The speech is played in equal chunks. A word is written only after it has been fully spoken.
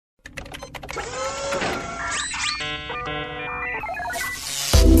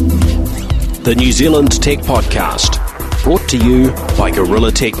the New Zealand Tech Podcast, brought to you by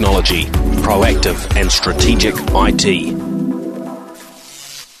Gorilla Technology, proactive and strategic IT.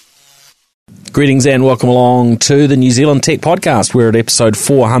 Greetings and welcome along to the New Zealand Tech Podcast. We're at episode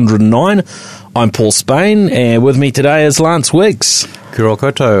 409. I'm Paul Spain, and with me today is Lance Wiggs. Kia ora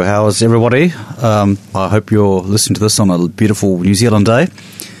koutou. How is everybody? I hope you're listening to this on a beautiful New Zealand day,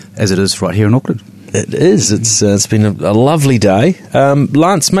 as it is right here in Auckland. It is. It's been a lovely day.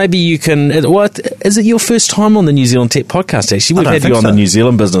 Lance, maybe you can... is it your first time on the New Zealand Tech Podcast, actually? We've had you on the New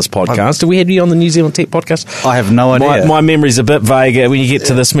Zealand Business Podcast. Have we had you on the New Zealand Tech Podcast? I have no idea. My memory's a bit vague. When you get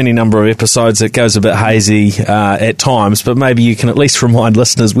to this many number of episodes, it goes a bit hazy at times, but maybe you can at least remind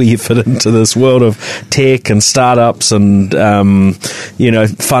listeners where you fit into this world of tech and startups and,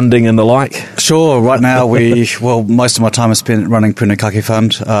 funding and the like. Sure. Right now, most of my time is spent running Punakaiki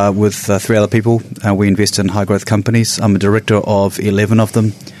Fund with 3 other people. We invest in high-growth companies. I'm a director of 11 of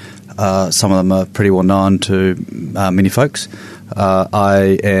them. Some of them are pretty well known to many folks.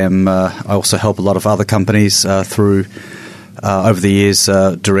 I also help a lot of other companies through over the years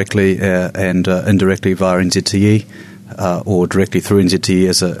directly and indirectly via NZTE or directly through NZTE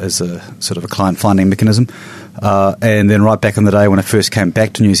as a sort of a client finding mechanism. And then right back in the day when I first came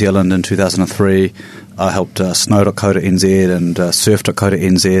back to New Zealand in 2003, I helped snow.co.nz and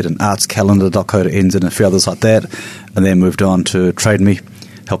surf.co.nz and artscalendar.co.nz and a few others like that, and then moved on to TradeMe,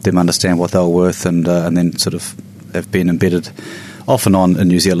 helped them understand what they were worth, and then sort of have been embedded off and on in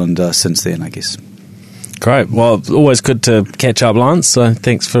New Zealand since then, I guess. Great. Well, always good to catch up, Lance. So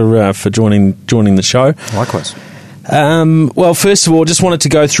thanks for joining the show. Likewise. Well, first of all, just wanted to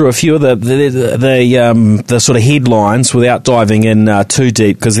go through a few of the sort of headlines without diving in too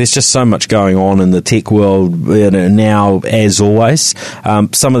deep, because there's just so much going on in the tech world now, as always.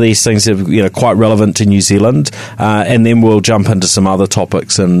 Some of these things are quite relevant to New Zealand, and then we'll jump into some other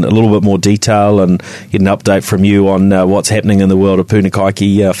topics in a little bit more detail and get an update from you on what's happening in the world of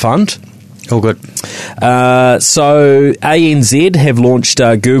Punakaiki Fund. All good. So ANZ have launched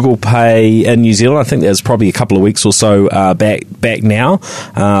Google Pay in New Zealand. I think that was probably a couple of weeks or so back now.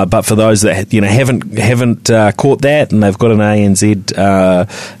 But for those that haven't caught that and they've got an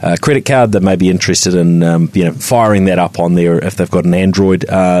ANZ credit card, that may be interested in firing that up on there if they've got an Android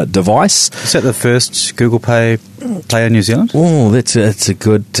device. Is that the first Google Pay player in New Zealand? Oh, that's a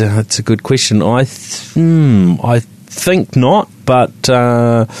good question. I think not,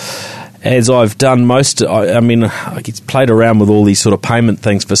 but. As I've done I played around with all these sort of payment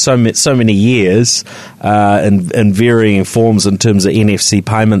things for so many years in varying forms in terms of NFC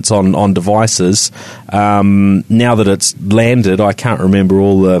payments on devices. Now that it's landed, I can't remember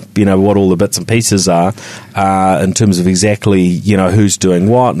all the what all the bits and pieces are in terms of exactly who's doing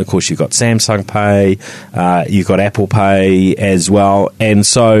what. And of course, you've got Samsung Pay, you've got Apple Pay as well, and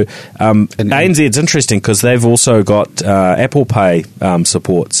so ANZ's interesting because they've also got Apple Pay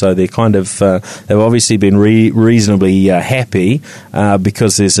support. So they're they've obviously been reasonably happy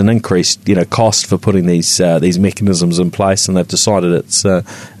because there's an increased cost for putting these mechanisms in place, and they've decided it's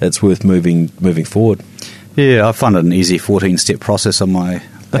worth moving forward. Yeah, I find it an easy 14-step process on my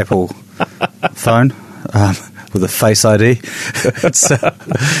Apple phone with a Face ID. It's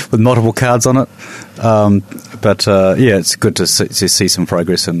with multiple cards on it. But it's good to see some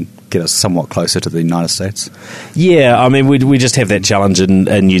progress and get us somewhat closer to the United States. Yeah, I mean, we just have that challenge in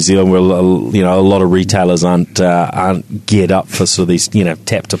New Zealand where a lot of retailers aren't geared up for sort of these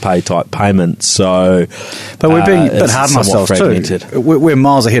tap to pay type payments. So, but we're being a bit hard on ourselves fragmented. Too. We're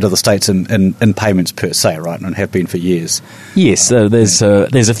miles ahead of the States in payments per se, right, and have been for years. Yes, there's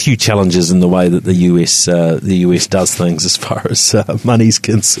a few challenges in the way that the US does things as far as money's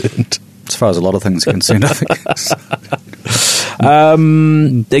concerned. As far as a lot of things are concerned, I think.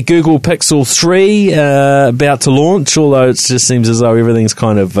 The Google Pixel 3 about to launch, although it just seems as though everything's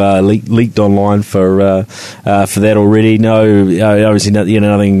kind of leaked online for that already. No, obviously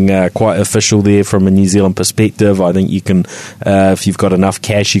nothing quite official there from a New Zealand perspective. I think you can, if you've got enough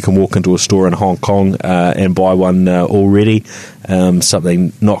cash, you can walk into a store in Hong Kong and buy one already.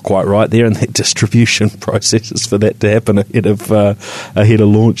 Something not quite right there in that distribution processes for that to happen ahead of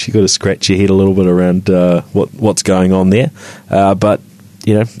launch. You've got to scratch your head a little bit around what's going on there. But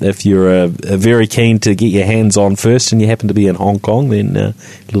if you're very keen to get your hands on first and you happen to be in Hong Kong, then a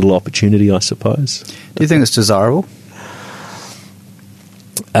little opportunity, I suppose. Do you think it's desirable?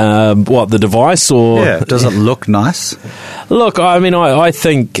 What, the device, or does it look nice? Look, I mean, I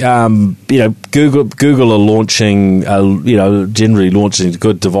think Google are launching, generally launching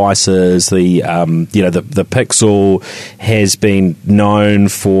good devices. The Pixel has been known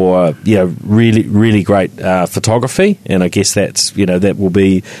for really great photography, and I guess that's that will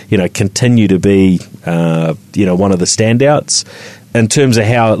be continue to be one of the standouts. In terms of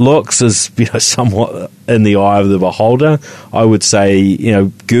how it looks, is somewhat in the eye of the beholder. I would say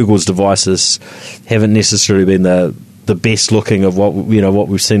Google's devices haven't necessarily been the best looking of what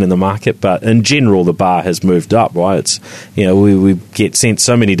we've seen in the market, but in general the bar has moved up. Right, it's we get sent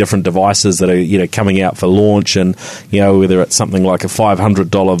so many different devices that are coming out for launch, and whether it's something like a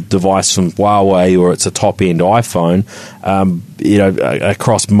 $500 device from Huawei or it's a top end iPhone,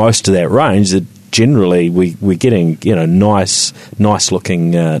 across most of that range, generally we're getting nice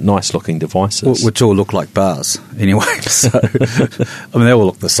looking devices, which all look like bars anyway. So I mean, they all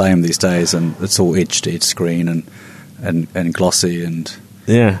look the same these days, and it's all edge to edge screen and glossy and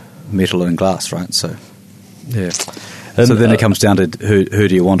metal and glass, right? So and so then it comes down to who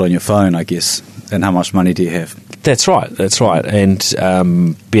do you want on your phone, I guess, and how much money do you have. That's right. And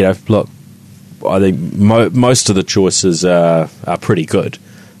look, I think most of the choices are pretty good.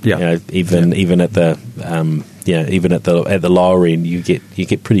 Yeah, even at the at the lower end, you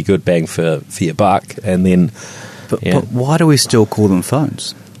get pretty good bang for your buck, and then. But why do we still call them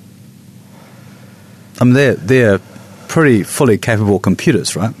phones? I mean, they're pretty fully capable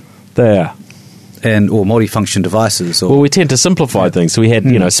computers, right? They are. Or multifunction devices. Well, we tend to simplify things. So we had,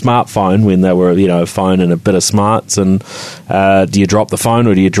 smartphone when they were, a phone and a bit of smarts. And do you drop the phone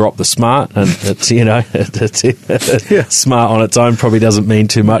or do you drop the smart? And it's, smart on its own probably doesn't mean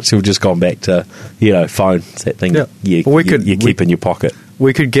too much. We've just gone back to, phone. It's that thing you keep in your pocket.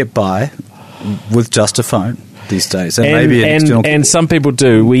 We could get by with just a phone these days, and some people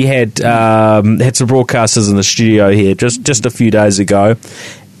do. We had some broadcasters in the studio here just a few days ago.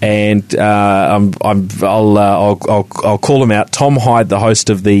 And I'll call him out. Tom Hyde, the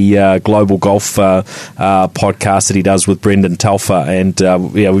host of the Global Golf podcast that he does with Brendan Telfer, and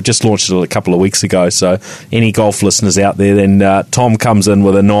we just launched it a couple of weeks ago. So any golf listeners out there, then Tom comes in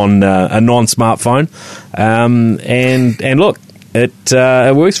with a non-smartphone, and look,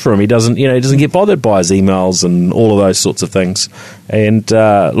 it works for him. He doesn't get bothered by his emails and all of those sorts of things. And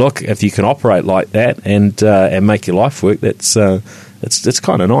look, if you can operate like that and make your life work, that's. It's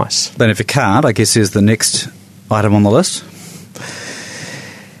kind of nice. Then if you can't, I guess here's the next item on the list.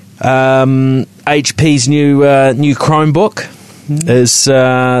 HP's new Chromebook is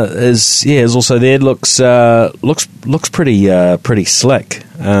also there. Looks pretty slick.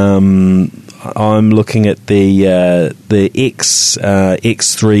 I'm looking at the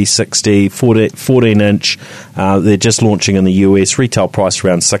X360 14 inch. They're just launching in the US. Retail price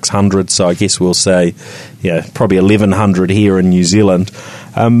around $600. So I guess we'll say, probably $1,100 here in New Zealand.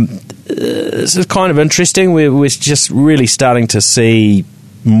 This is kind of interesting. We're just really starting to see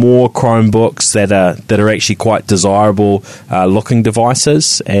more Chromebooks that are actually quite desirable looking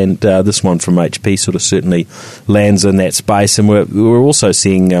devices, and this one from HP sort of certainly lands in that space. And we're also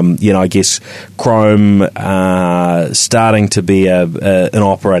seeing I guess Chrome starting to be an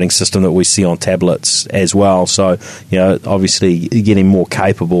operating system that we see on tablets as well. So obviously getting more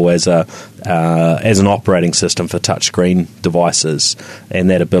capable as an operating system for touchscreen devices, and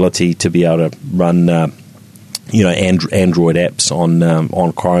that ability to be able to run Android apps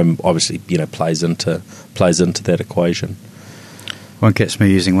on Chrome obviously plays into that equation. Won't catch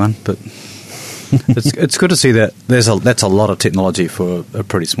me using one, but it's good to see that that's a lot of technology for a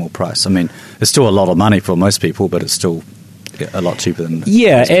pretty small price. I mean, it's still a lot of money for most people, but it's still a lot cheaper than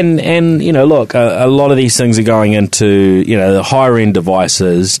and look, a lot of these things are going into the higher end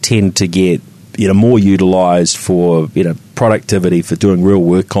devices tend to get more utilized for productivity, for doing real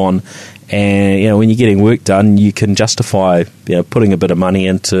work on. And when you're getting work done, you can justify putting a bit of money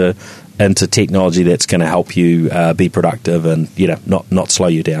into technology that's going to help you be productive and not slow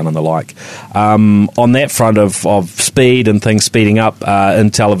you down and the like. On that front of speed and things speeding up,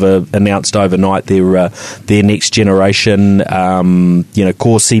 Intel have announced overnight their next generation core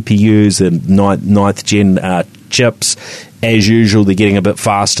CPUs and ninth gen chips. As usual, they're getting a bit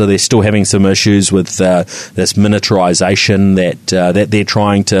faster. They're still having some issues with this miniaturization that they're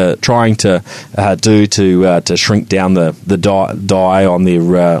trying to do to shrink down the die on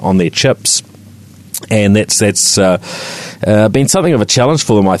their chips. And that's been something of a challenge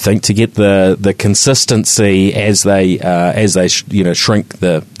for them, I think, to get the consistency as they shrink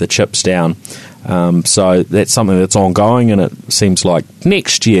the chips down. So that's something that's ongoing, and it seems like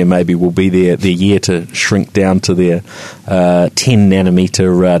next year maybe will be their year to shrink down to their 10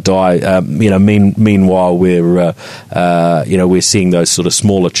 nanometer die. Meanwhile, we're seeing those sort of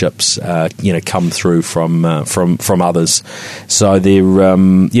smaller chips, come through from others. So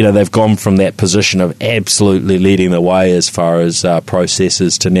they've gone from that position of absolutely leading the way as far as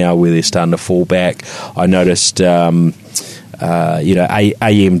processors to now where they're starting to fall back. I noticed.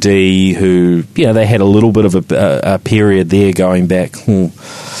 AMD, who they had a little bit of a period there going back.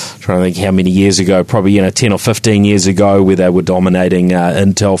 Trying to think how many years ago, probably 10 or 15 years ago, where they were dominating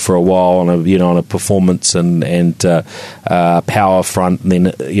Intel for a while on a performance and power front. And then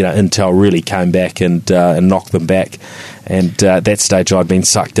Intel really came back and knocked them back. And at that stage, I'd been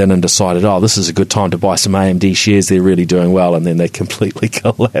sucked in and decided, this is a good time to buy some AMD shares. They're really doing well. And then they completely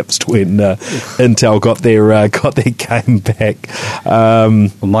collapsed when Intel got their game back.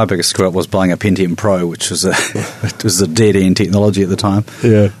 My biggest screw up was buying a Pentium Pro, which was it was a dead end technology at the time.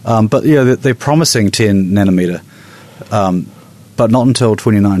 Yeah. But they're promising 10 nanometer, but not until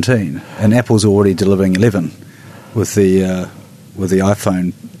 2019. And Apple's already delivering 11 with the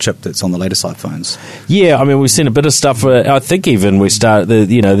iPhone chip that's on the latest iPhones. Yeah, I mean, we've seen a bit of stuff. I think even we start.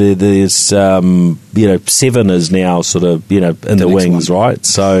 There's 7 is now sort of in the wings, one. Right?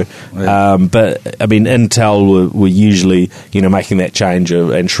 So, but I mean, Intel were usually making that change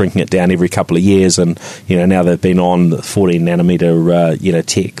and shrinking it down every couple of years, and now they've been on the 14 nanometer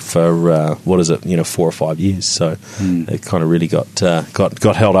tech for 4 or 5 years. So they kind of really got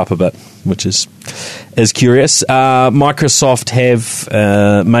held up a bit, which is curious. Microsoft have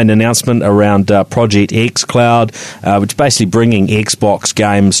made an announcement around Project X Cloud, which is basically bringing Xbox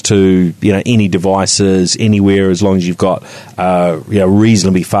games to any devices anywhere as long as you've got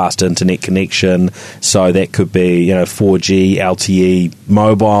reasonably fast internet connection. So that could be 4G, LTE,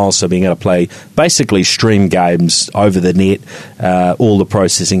 mobile. So being able to play basically stream games over the net. All the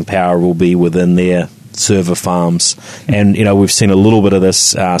processing power will be within their server farms, and we've seen a little bit of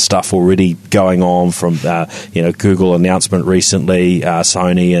this stuff already going on from Google announcement recently,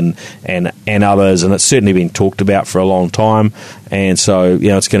 Sony and others, and it's certainly been talked about for a long time. And so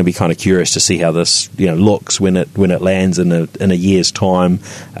it's going to be kind of curious to see how this looks when it lands in a year's time.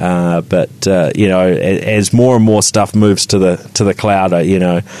 But as more and more stuff moves to the cloud,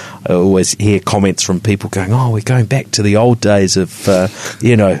 I always hear comments from people going, we're going back to the old days of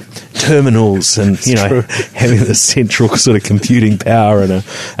terminals and having the central sort of computing power and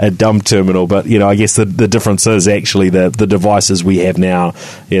a dumb terminal. But I guess the difference is actually the devices we have now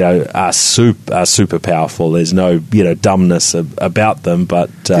are super powerful. There's no dumbness about them, but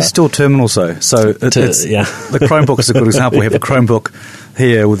there's still terminals though. So the Chromebook is a good example. We have a Chromebook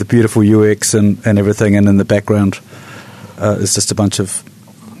here with a beautiful UX and everything, and in the background is just a bunch of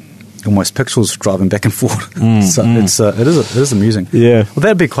almost pixels driving back and forth. It is amusing. Yeah, well,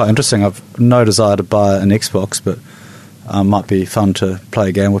 that'd be quite interesting. I've no desire to buy an Xbox, but might be fun to play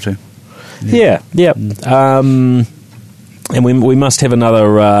a game or two. Yeah. And we must have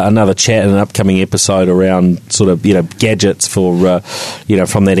another chat in an upcoming episode around sort of gadgets for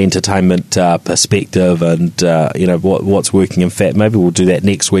from that entertainment perspective, and what's working. In fact, maybe we'll do that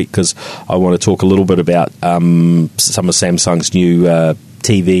next week, because I want to talk a little bit about some of Samsung's new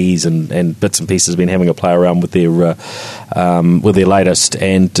TVs and bits and pieces. Been having a play around with their latest,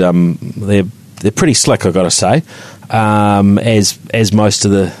 and they're pretty slick, I've got to say. As most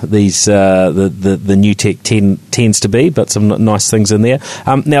of the new tech tends to be, but some nice things in there.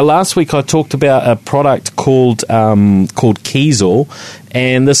 Now, last week I talked about a product called Kiesel,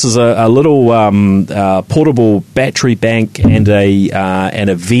 and this is a little portable battery bank and a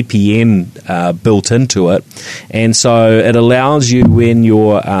VPN built into it, and so it allows you when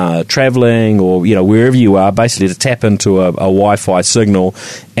you're traveling or wherever you are, basically to tap into a Wi-Fi signal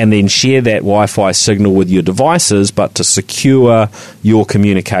and then share that Wi-Fi signal with your devices, but to secure your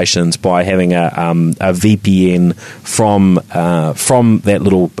communications by having a VPN from that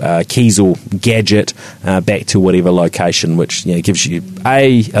little Kiesel gadget back to whatever location, which gives you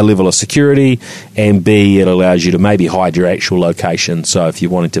A, level of security, and B, it allows you to maybe hide your actual location. So if you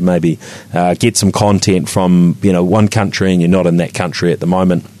wanted to maybe get some content from one country and you're not in that country at the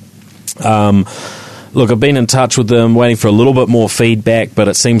moment. Look, I've been in touch with them, waiting for a little bit more feedback, but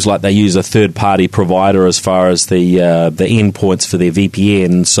it seems like they use a third-party provider as far as the endpoints for their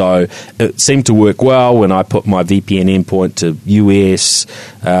VPN. So it seemed to work well when I put my VPN endpoint to US,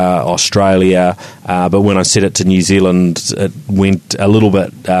 Australia, but when I set it to New Zealand, it went a little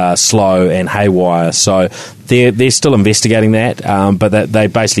bit slow and haywire. So they're still investigating that, but that they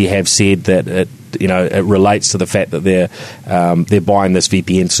basically have said that it relates to the fact that they're buying this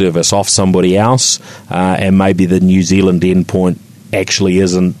VPN service off somebody else, and maybe the New Zealand endpoint actually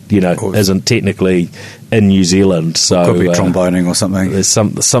isn't technically in New Zealand. So could be tromboning or something. There's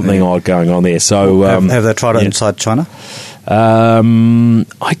something odd going on there. So have they tried it inside China? I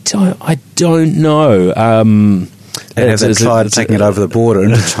don't know. And have they tried taking it over the border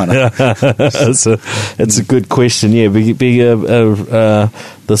into China? It's a good question. Yeah,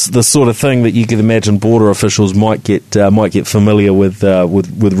 the sort of thing that you could imagine border officials might get familiar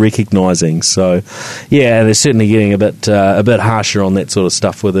with recognising. So, yeah, they're certainly getting a bit harsher on that sort of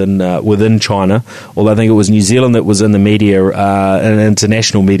stuff within China. Although I think it was New Zealand that was in the media, in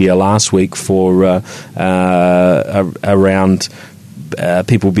international media last week for around.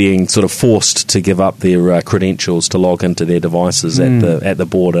 People being sort of forced to give up their credentials to log into their devices at the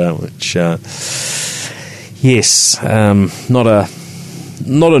border, which not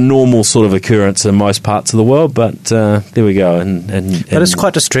a normal sort of occurrence in most parts of the world, but there we go. But it's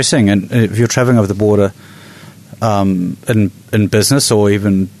quite distressing, and if you're travelling over the border in business or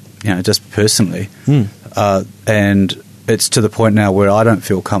even just personally, and it's to the point now where I don't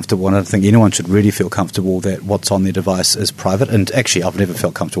feel comfortable, and I don't think anyone should really feel comfortable that what's on their device is private. And actually, I've never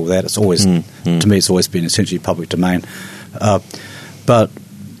felt comfortable with that. It's always, to me, it's always been essentially public domain. But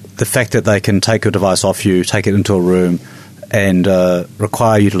the fact that they can take your device off you, take it into a room, and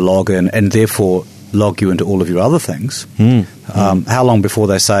require you to log in, and therefore log you into all of your other things. How long before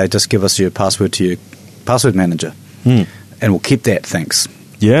they say, just give us your password to your password manager, and we'll keep that, thanks.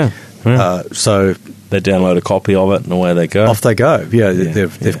 Yeah. So they download a copy of it and away they go. Off they go. Yeah,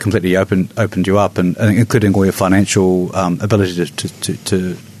 they've completely opened you up, and including all your financial ability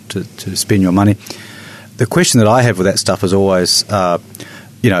to spend your money. The question that I have with that stuff is always, a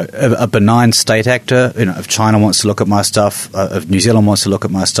benign state actor. If China wants to look at my stuff, if New Zealand wants to look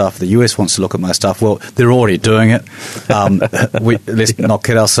at my stuff, the US wants to look at my stuff. Well, they're already doing it. Let's not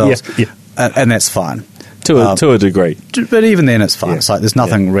kid ourselves, and that's fine. To a degree. But even then it's fine. It's like there's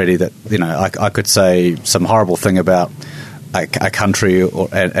nothing really that, I could say some horrible thing about a country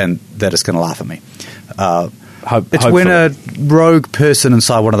and that is going to laugh at me. It's when a rogue person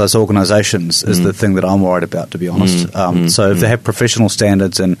inside one of those organisations is the thing that I'm worried about, to be honest. So if they have professional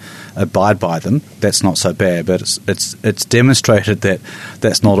standards and abide by them, that's not so bad. But it's demonstrated that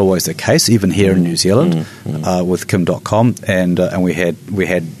that's not always the case, even here in New Zealand with Kim.com, and we had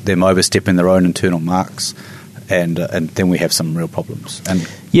them overstepping their own internal marks, and then we have some real problems. And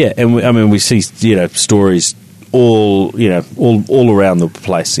we see stories all around the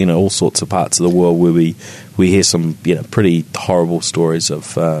place, all sorts of parts of the world where we hear some pretty horrible stories of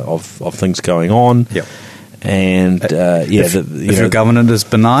things going on. Yep. And if your government is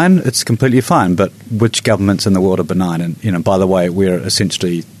benign, it's completely fine. But which governments in the world are benign? And by the way, we're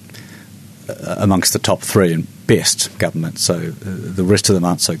essentially amongst the top 3 and best governments. So the rest of them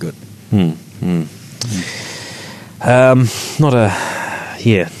aren't so good. Not a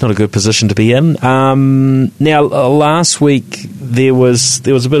good position to be in. Now, last week there was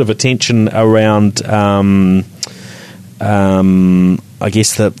a bit of attention around, I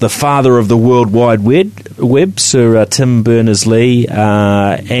guess the father of the World Wide Web, Sir Tim Berners-Lee,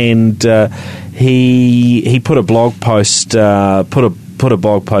 and he put a blog post put a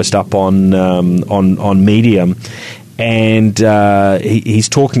blog post up on Medium, and he's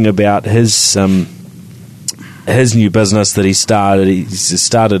talking about his new business that he started. He's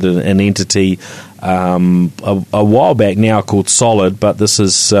started an entity a while back now called Solid, but this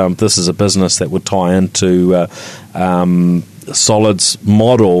is a business that would tie into Solid's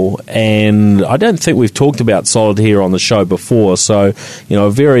model, and I don't think we've talked about Solid here on the show before. So, a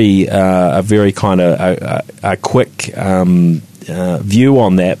very kind of a quick view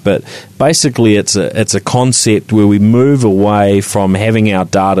on that, but basically it's a concept where we move away from having our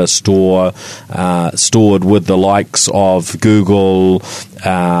data stored with the likes of Google,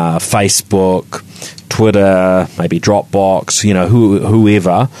 Facebook, Twitter, maybe Dropbox,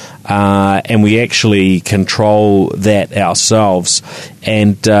 whoever, and we actually control that ourselves.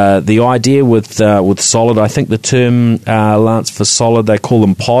 And the idea with Solid, I think the term Lance for Solid, they call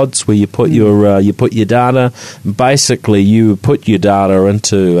them pods, where you put your data. Basically, you put your data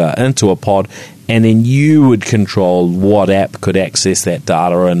into a pod, and then you would control what app could access that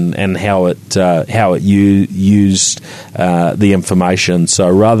data and how it used the information. So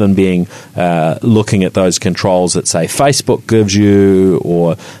rather than being looking at those controls that say Facebook gives you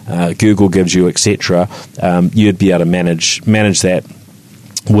or Google gives you, etc., you'd be able to manage that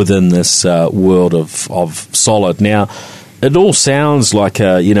within this world of Solid. Now, it all sounds like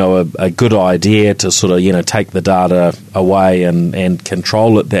a good idea to sort of take the data away and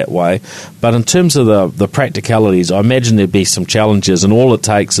control it that way. But in terms of the practicalities, I imagine there'd be some challenges, and all it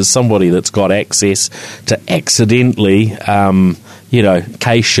takes is somebody that's got access to accidentally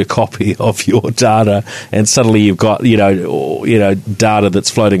cache a copy of your data, and suddenly you've got data that's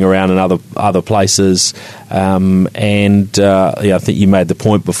floating around in other places. I think you made the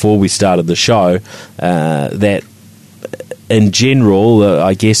point before we started the show that in general,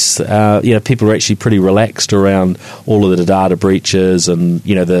 I guess people are actually pretty relaxed around all of the data breaches and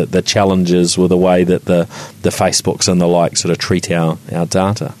the challenges with the way that the Facebooks and the like sort of treat our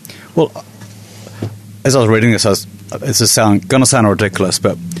data. Well, as I was reading this, it's going to sound ridiculous,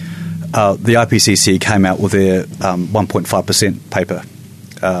 but the IPCC came out with their 1.5% paper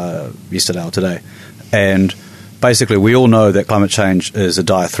yesterday or today, and basically we all know that climate change is a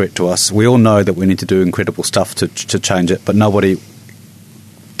dire threat to us. We all know that we need to do incredible stuff to change it, but nobody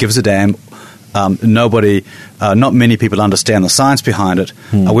gives a damn. Not many people understand the science behind it.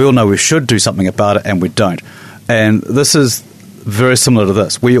 We all know we should do something about it, and we don't. And this is very similar to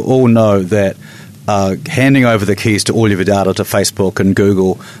this. We all know that handing over the keys to all of your data to Facebook and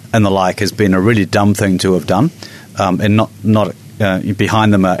Google and the like has been a really dumb thing to have done, and not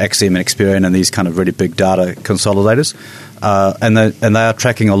behind them are Axiom and Experian and these kind of really big data consolidators, and they are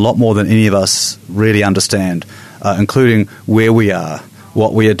tracking a lot more than any of us really understand, including where we are,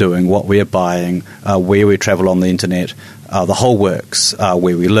 what we are doing, what we are buying, where we travel on the internet, the whole works,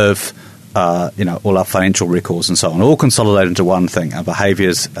 where we live, all our financial records and so on, all consolidated into one thing: our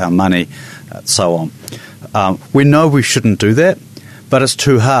behaviours, our money, so on. We know we shouldn't do that, but it's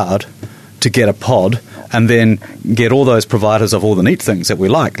too hard to get a pod and then get all those providers of all the neat things that we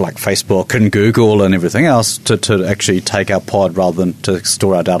like Facebook and Google and everything else, to actually take our pod rather than to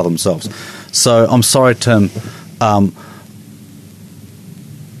store our data themselves. So I'm sorry, Tim. I'm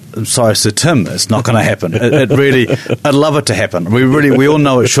sorry, Sir Tim, it's not going to happen. It really, I'd love it to happen. We all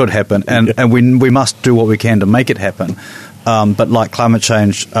know it should happen, and we must do what we can to make it happen. But like climate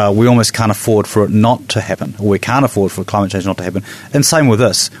change, we almost can't afford for it not to happen. Or we can't afford for climate change not to happen. And same with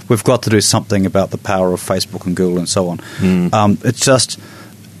this. We've got to do something about the power of Facebook and Google and so on.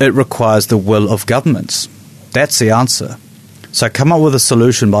 It requires the will of governments. That's the answer. So come up with a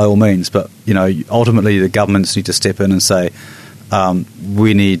solution by all means, but ultimately the governments need to step in and say,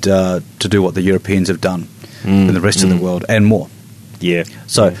 we need to do what the Europeans have done in the rest of the world and more. Yeah.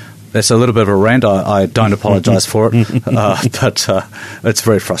 So that's a little bit of a rant. I don't apologise for it, but it's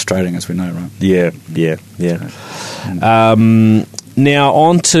very frustrating, as we know, right? Yeah. Now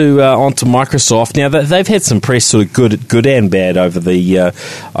on to Microsoft. Now they've had some press, sort of good and bad over the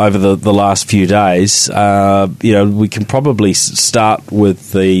last few days. We can probably start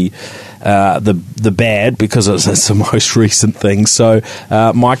with the bad, because it's the most recent thing. So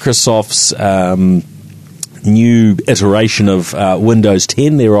Microsoft's new iteration of Windows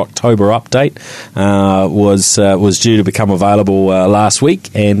 10, their October update, was due to become available last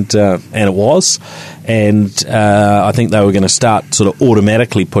week, and it was. And I think they were going to start sort of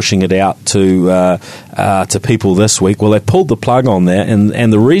automatically pushing it out to people this week. Well, they pulled the plug on that,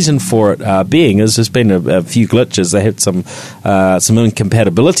 and the reason for it being is there's been a few glitches. They had some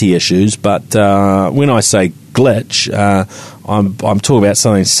incompatibility issues, but when I say glitch, I'm talking about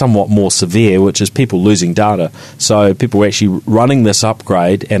something somewhat more severe, which is people losing data. So people were actually running this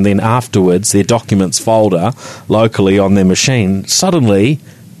upgrade, and then afterwards their documents folder locally on their machine suddenly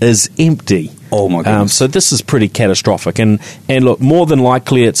is empty. Oh my goodness. So this is pretty catastrophic, and look, more than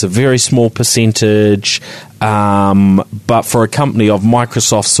likely it's a very small percentage, but for a company of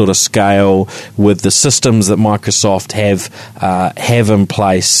Microsoft's sort of scale, with the systems that Microsoft have in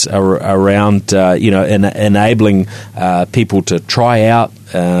place around enabling people to try out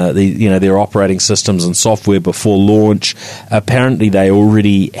their operating systems and software before launch. Apparently they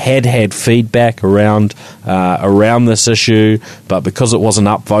already had feedback around this issue, but because it wasn't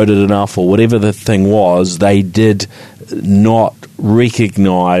upvoted enough or whatever the thing was, they did not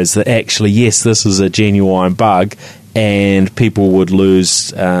recognise that actually, yes, this is a genuine bug, and people would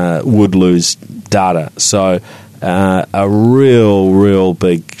lose data. So a real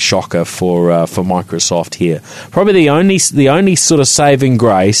big shocker for Microsoft here. Probably the only sort of saving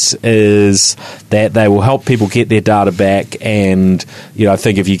grace is that they will help people get their data back, and I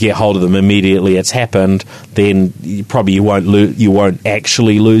think if you get hold of them immediately, it's happened, then you won't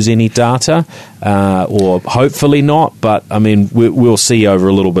actually lose any data, or hopefully not. But I mean, we'll see over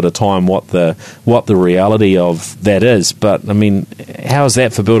a little bit of time what the reality of that is. But I mean, how is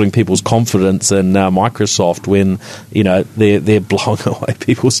that for building people's confidence in Microsoft when and they're blowing away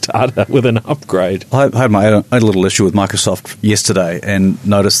people's data with an upgrade. I had a little issue with Microsoft yesterday and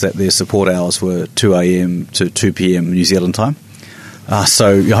noticed that their support hours were 2 a.m. to 2 p.m. New Zealand time.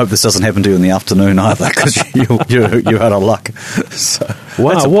 So I hope this doesn't happen to you in the afternoon either, because you're out of luck. So,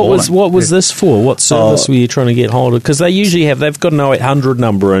 wow, what was this for? What service were you trying to get hold of? Because they've got an 0800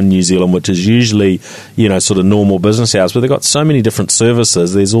 number in New Zealand, which is usually sort of normal business hours, but they've got so many different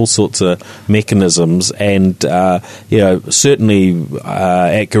services. There's all sorts of mechanisms, and certainly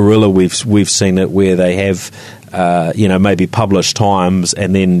at Gorilla we've seen it where they have maybe published times,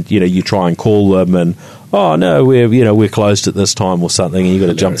 and then you try and call them and, oh no, we're closed at this time or something, and you've got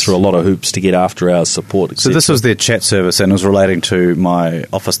to jump through a lot of hoops to get after hours support, etc. So this was their chat service, and it was relating to my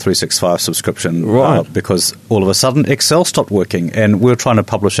Office 365 subscription, right? Because all of a sudden Excel stopped working, and we were trying to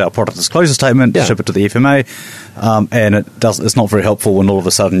publish our product disclosure statement, ship it to the FMA, and it's not very helpful when all of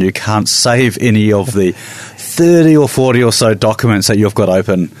a sudden you can't save any of the 30 or 40 or so documents that you've got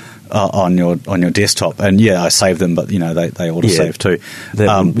open on your desktop. And I saved them, but they auto save too.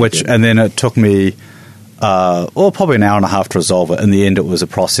 And then it took me probably an hour and a half to resolve it. In the end, it was a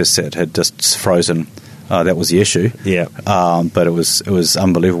process that had just frozen. That was the issue. Yeah. But it was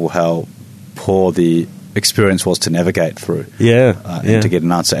unbelievable how poor the experience was to navigate through. And to get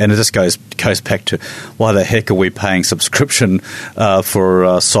an answer. And it just goes back to, why the heck are we paying subscription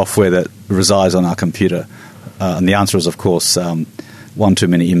for software that resides on our computer? And the answer is, of course, one too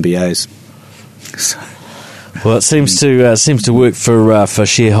many MBAs. Well, it seems to work for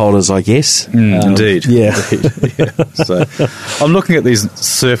shareholders, I guess. Indeed. Indeed. Yeah. So, I'm looking at these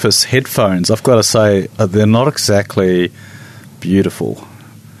Surface headphones. I've got to say, they're not exactly beautiful.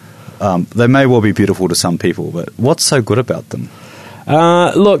 They may well be beautiful to some people, but what's so good about them?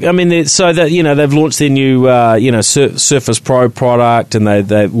 Look, I mean, they've launched their new Surface Pro product,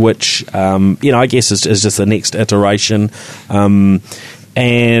 and which I guess is just the next iteration.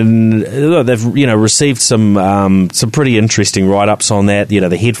 And they've received some pretty interesting write-ups on that.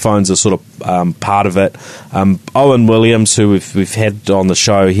 The headphones are sort of part of it. Owen Williams, who we've had on the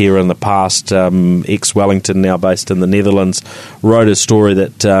show here in the past, ex-Wellington, now based in the Netherlands, wrote a story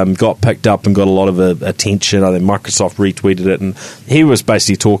that got picked up and got a lot of attention. I think Microsoft retweeted it, and he was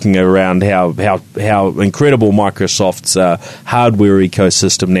basically talking around how incredible Microsoft's hardware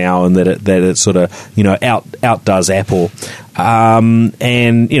ecosystem now, and that it sort of outdoes Apple. And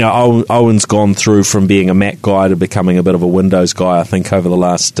Owen's gone through from being a Mac guy to becoming a bit of a Windows guy, I think, over the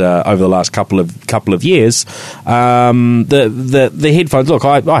last couple of years. The headphones, look,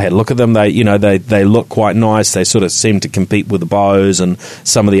 I had a look at them. They look quite nice. They sort of seem to compete with the Bose and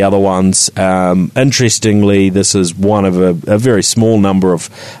some of the other ones. Interestingly, this is one of a very small number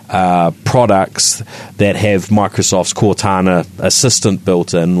of products that have Microsoft's Cortana Assistant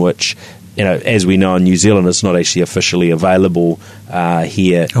built in, which, as we know in New Zealand, it's not actually officially available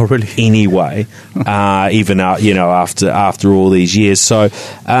here. Oh, really? Anyway, even after all these years. So,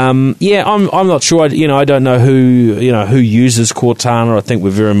 I'm not sure. I don't know who uses Cortana. I think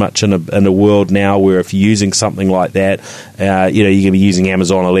we're very much in a world now where if you're using something like that, you're going to be using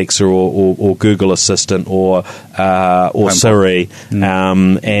Amazon Alexa or Google Assistant or Siri,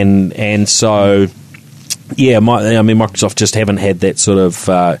 and so. Yeah, Microsoft just haven't had that sort of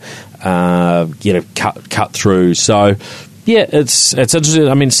cut through. So yeah, it's interesting.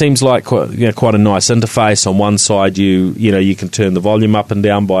 I mean, it seems like quite a nice interface. On one side, you can turn the volume up and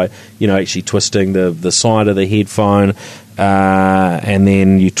down by actually twisting the side of the headphone. And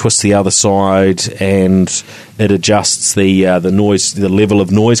then you twist the other side, and it adjusts the noise, the level of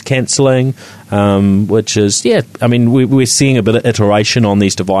noise cancelling, which is we're seeing a bit of iteration on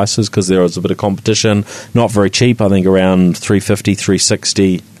these devices because there is a bit of competition. Not very cheap, I think around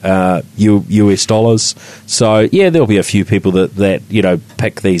 $350, $360 US dollars. So there'll be a few people that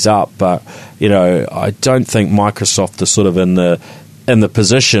pick these up, but I don't think Microsoft is sort of in the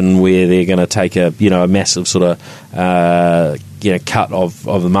position where they're going to take a massive sort of cut of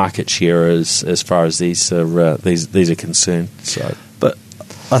the market share as far as these are concerned. So, but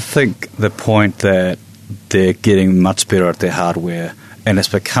I think the point that they're getting much better at their hardware, and it's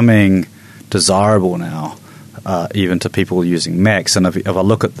becoming desirable now, even to people using Macs. And if I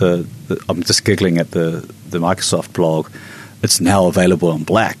look at I'm just giggling at the Microsoft blog. It's now available in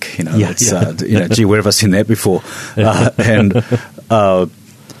black. Gee, where have I seen that before? And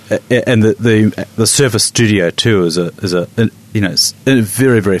the Surface Studio 2 is a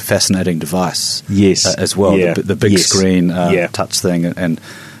very, very fascinating device. Yes, as well. Yeah. The big screen touch thing, and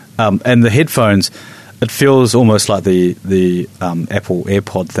the headphones. It feels almost like the Apple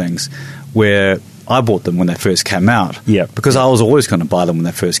AirPod things, where I bought them when they first came out. Yeah. Because I was always going to buy them when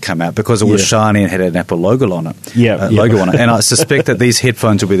they first came out because it was shiny and had an Apple logo on it. Logo on it. And I suspect that these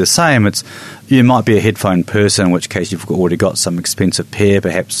headphones will be the same. You might be a headphone person, in which case you've already got some expensive pair,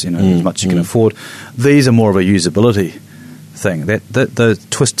 perhaps as much as you can afford. These are more of a usability thing. The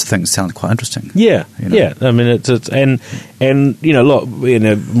twist thing sounds quite interesting. Yeah. I mean, it's look,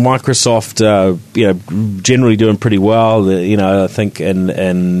 Microsoft, generally doing pretty well. I think, and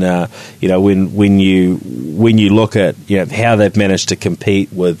when you look at how they've managed to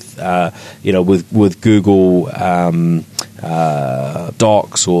compete with with Google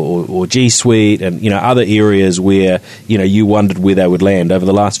Docs or G Suite and other areas where you wondered where they would land over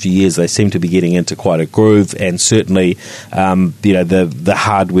the last few years, they seem to be getting into quite a groove, and certainly the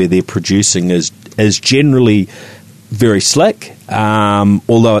hardware they're producing is generally very slick,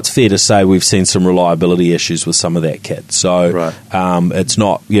 although it's fair to say we've seen some reliability issues with some of that kit. So it's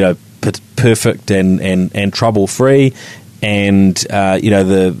not perfect and trouble free. And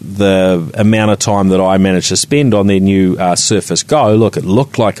the amount of time that I managed to spend on their new Surface Go, look, it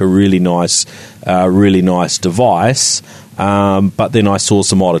looked like a really nice device. But then I saw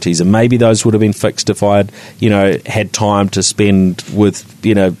some oddities, and maybe those would have been fixed if I had time to spend with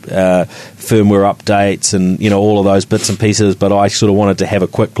firmware updates and all of those bits and pieces. But I sort of wanted to have a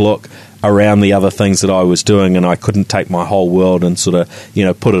quick look around the other things that I was doing, and I couldn't take my whole world and sort of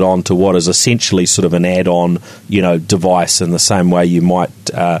put it onto what is essentially sort of an add-on device in the same way you might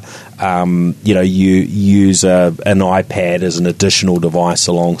you use an iPad as an additional device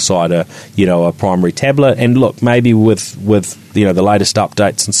alongside a primary tablet. And look, maybe with the latest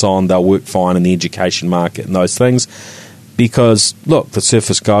updates and so on, they'll work fine in the education market and those things, because look, the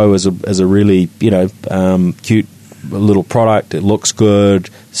Surface Go is a really cute little product. It looks good,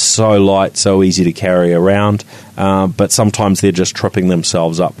 so light, so easy to carry around, but sometimes they're just tripping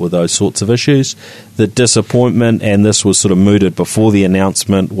themselves up with those sorts of issues. The disappointment, and this was sort of mooted before the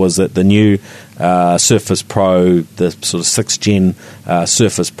announcement, was that the new Surface Pro, the sort of 6th gen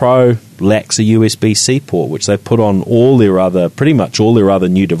Surface Pro, lacks a USB-C port, which they put on pretty much all their other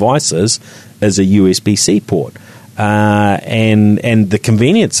new devices as a USB-C port. And the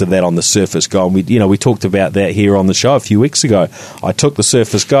convenience of that on the Surface Go, and we talked about that here on the show a few weeks ago. I took the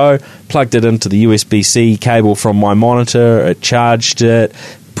Surface Go, plugged it into the USB-C cable from my monitor, it charged it,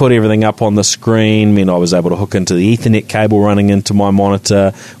 put everything up on the screen, meant I was able to hook into the Ethernet cable running into my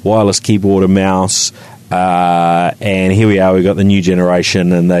monitor, wireless keyboard and mouse, and here we are, we've got the new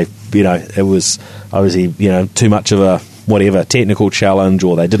generation, and it was obviously too much of a technical challenge,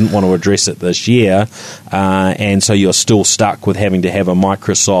 or they didn't want to address it this year, and so you're still stuck with having to have a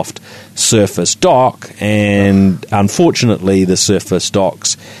Microsoft Surface dock. And unfortunately, the Surface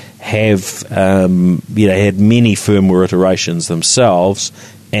docks have had many firmware iterations themselves,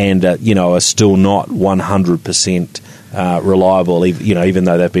 and are still not 100% reliable, even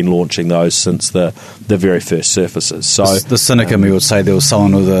though they've been launching those since the very first Surfaces. So the cynic in me would say there was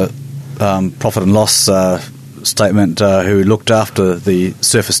someone with a profit and loss statement who looked after the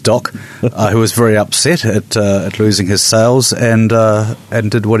Surface dock, who was very upset at losing his sales, and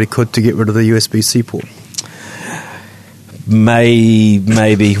did what he could to get rid of the USB-C port.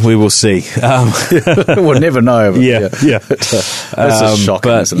 Maybe we will see. We'll never know. Yeah. This is shocking.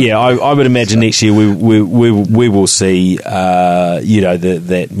 But isn't it? I would imagine next year we will see. That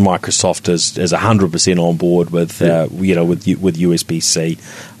Microsoft is 100% on board with with USB-C.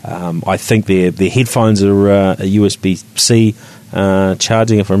 I think their headphones are a USB-C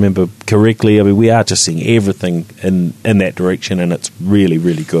charging, if I remember correctly. I mean, we are just seeing everything in that direction, and it's really,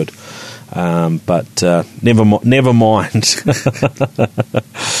 really good. But never mind.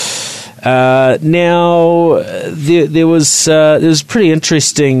 Now there was pretty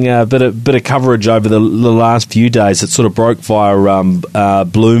interesting bit of coverage over the last few days. It sort of broke via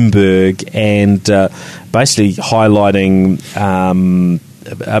Bloomberg, and basically highlighting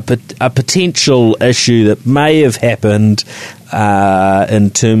a potential issue that may have happened in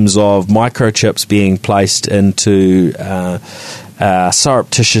terms of microchips being placed into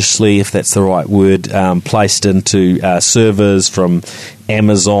surreptitiously, if that's the right word, placed into servers from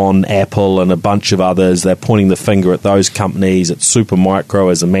Amazon, Apple, and a bunch of others. They're pointing the finger at those companies, at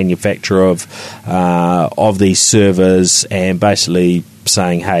Supermicro as a manufacturer of these servers, and basically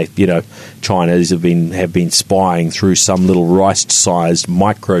saying, hey, Chinese have been spying through some little rice-sized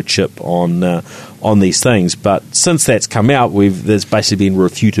microchip on these things. But since that's come out, there's basically been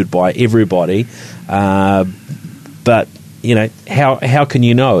refuted by everybody. But how can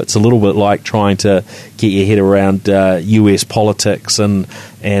you know? It's a little bit like trying to get your head around US politics and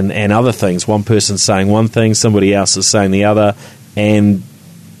other things. One person's saying one thing, somebody else is saying the other, and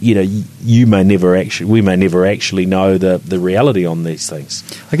we may never actually know the reality on these things.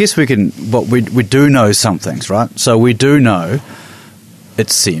 I guess we do know some things, right? So we do know, it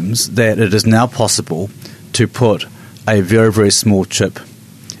seems, that it is now possible to put a very, very small chip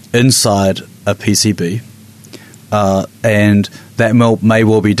inside a PCB, and that may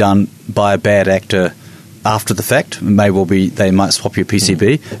well be done by a bad actor after the fact. It may well be they might swap your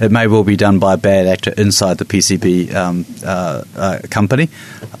PCB. It may well be done by a bad actor inside the PCB company,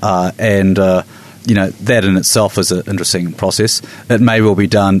 and that in itself is an interesting process. It may well be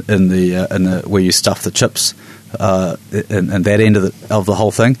done in the where you stuff the chips. And that end of the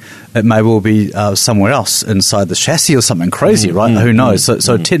whole thing, it may well be somewhere else inside the chassis or something crazy, right? Who knows?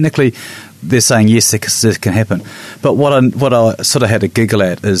 So technically, they're saying yes, this can happen. But what I sort of had a giggle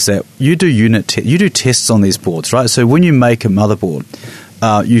at is that you do tests on these boards, right? So when you make a motherboard,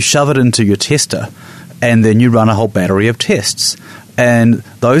 you shove it into your tester, and then you run a whole battery of tests. And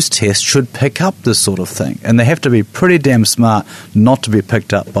those tests should pick up this sort of thing. And they have to be pretty damn smart not to be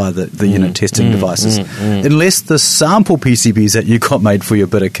picked up by the unit testing devices. Unless the sample PCBs that you got made for your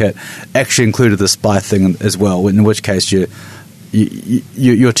bit of kit actually included the spy thing as well, in which case your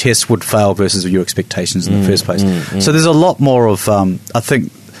tests would fail versus your expectations in the first place. So there's a lot more of, I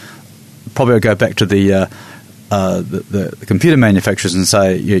think, probably I'll go back to the computer manufacturers and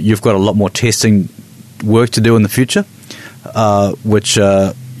say you've got a lot more testing work to do in the future. Which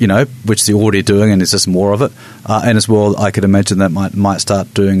they're already doing, and there's just more of it. And as well, I could imagine that might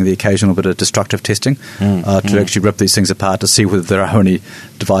start doing the occasional bit of destructive testing to actually rip these things apart to see whether there are any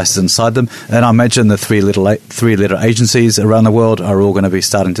devices inside them. And I imagine the three-letter agencies around the world are all going to be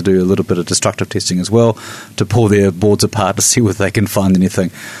starting to do a little bit of destructive testing as well to pull their boards apart to see whether they can find anything.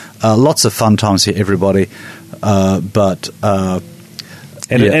 Lots of fun times here, everybody. And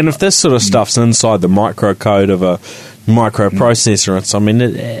if this sort of stuff's inside the microcode of a microprocessor, it's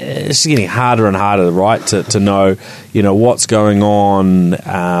getting harder and harder, right, to know what's going on.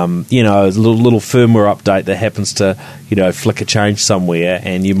 A little firmware update that happens to flick a change somewhere,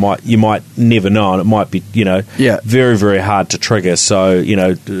 and you might never know, and it might be very, very hard to trigger. So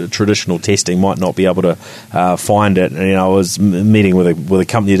traditional testing might not be able to find it. And I was meeting with a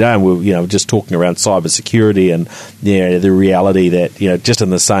company today, and we were just talking around cybersecurity and the reality that just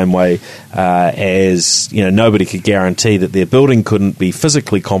in the same way as nobody could guarantee that their building couldn't be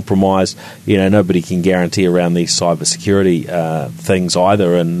physically compromised, nobody can guarantee around these cybersecurity things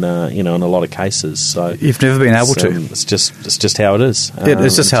either, and in a lot of cases. So you've never been able to. It's just how it is.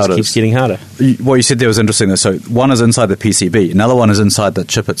 It's just how it is. Keeps getting harder. What you said there was interesting, though. So one is inside the PCB, another one is inside the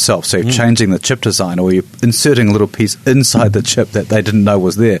chip itself. So you're changing the chip design, or you're inserting a little piece inside the chip that they didn't know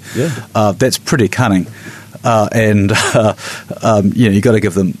was there. That's pretty cunning. You got to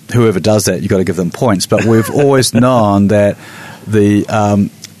give them, whoever does that, you got to give them points. But we've always known that the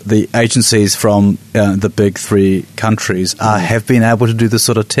agencies from the big three countries have been able to do this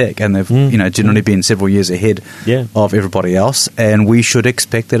sort of tech, and they've generally been several years ahead of everybody else, and we should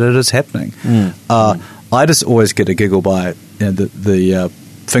expect that it is happening. I just always get a giggle by the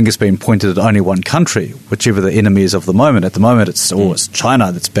fingers being pointed at only one country, whichever the enemy is of the moment. At the moment, it's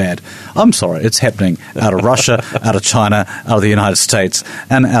China that's bad. I'm sorry, it's happening out of Russia, out of China, out of the United States,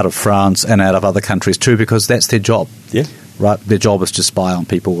 and out of France, and out of other countries too, because that's their job. Right, their job is to spy on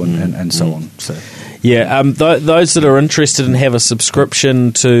people and so on. So, those that are interested and have a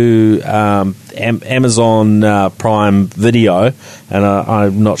subscription to Amazon Prime Video, and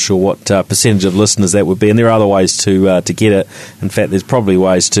I'm not sure what percentage of listeners that would be, and there are other ways to get it. In fact, there's probably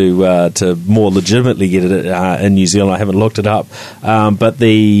ways to more legitimately get it in New Zealand. I haven't looked it up, but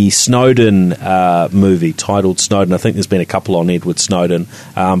the Snowden movie titled Snowden, I think there's been a couple on Edward Snowden,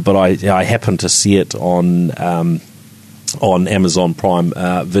 but I happened to see it on Amazon Prime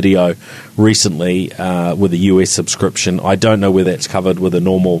Video recently with a US subscription. I don't know whether that's covered with a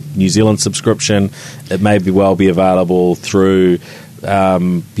normal New Zealand subscription. It may be be available through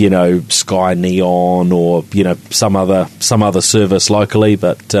Sky Neon or some other service locally,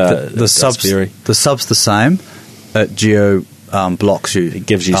 but the sub's the same. Geo blocks you. It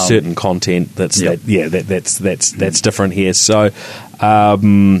gives you certain content that's different here. So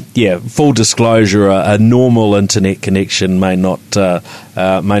full disclosure, a normal internet connection may not have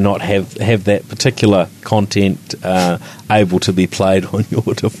that particular content able to be played on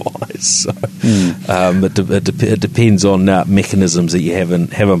your device. So it depends on mechanisms that you have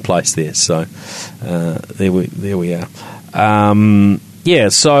in place there. So there we are.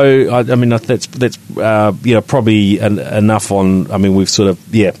 So I mean that's probably enough on. I mean we've sort of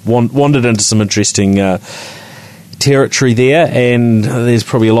wandered into some interesting territory there, and there's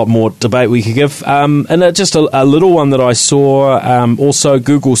probably a lot more debate we could give. And just a little one that I saw, also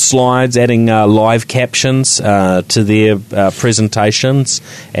Google Slides adding live captions to their presentations,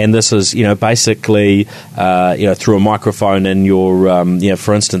 and this is, basically, through a microphone in your,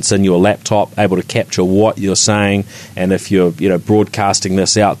 for instance, in your laptop, able to capture what you're saying, and if you're, broadcasting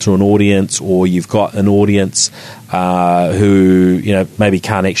this out to an audience, or you've got an audience who maybe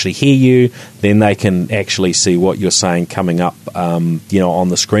can't actually hear you, then they can actually see what you're saying coming up on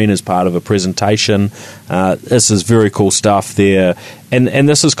the screen as part of a presentation. This is very cool stuff there, and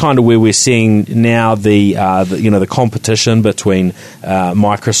this is kind of where we're seeing now the competition between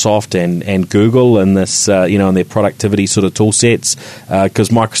Microsoft and Google in this in their productivity sort of tool sets, because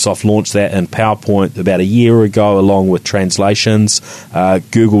Microsoft launched that in PowerPoint about a year ago along with translations.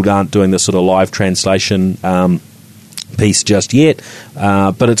 Google aren't doing the sort of live translation piece just yet,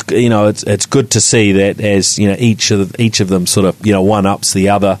 but it's good to see that as each of them sort of one ups the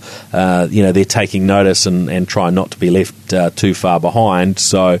other. They're taking notice and trying not to be left too far behind.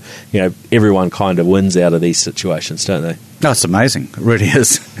 So everyone kind of wins out of these situations, don't they? No, it's amazing. It really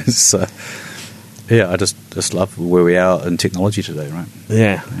is. I just love where we are in technology today, right?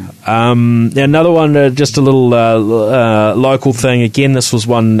 Yeah. Another one, just a little local thing. Again, this was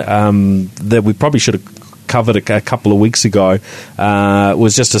one that we probably should have covered a couple of weeks ago.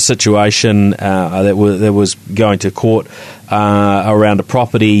 Was just a situation that was going to court around a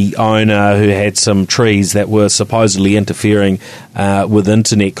property owner who had some trees that were supposedly interfering with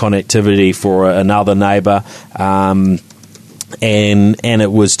internet connectivity for another neighbour. And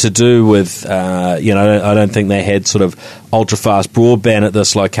it was to do with, I don't think they had sort of ultra-fast broadband at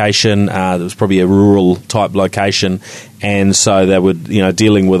this location. It was probably a rural type location. And so they were,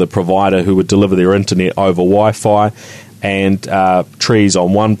 dealing with a provider who would deliver their internet over Wi-Fi, and trees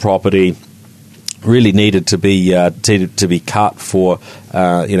on one property really needed to be cut for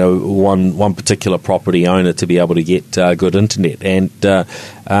one particular property owner to be able to get good internet, and the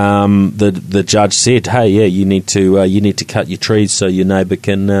judge said, hey, yeah, you need to cut your trees so your neighbour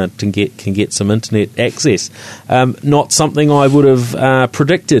can get some internet access. Not something I would have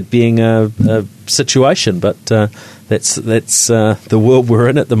predicted being a situation, but that's the world we're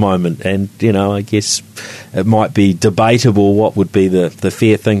in at the moment, and I guess it might be debatable what would be the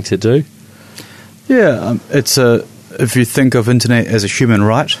fair thing to do. Yeah, if you think of internet as a human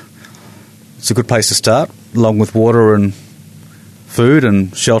right, it's a good place to start, along with water and food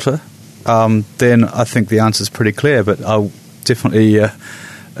and shelter. Then I think the answer is pretty clear, but I'll definitely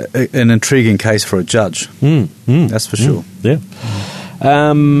an intriguing case for a judge. That's for sure. Yeah.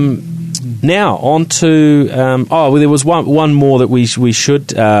 Now on to there was one more that we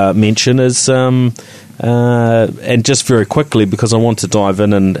should mention is. And just very quickly, because I want to dive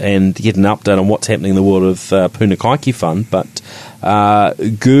in and get an update on what's happening in the world of Punakaiki Fund, but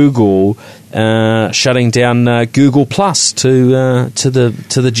Google shutting down Google Plus to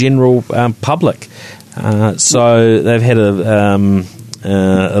the general public. So they've had a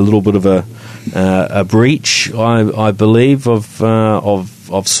little bit of a breach, I believe,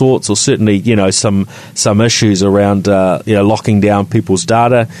 of sorts, or certainly some issues around locking down people's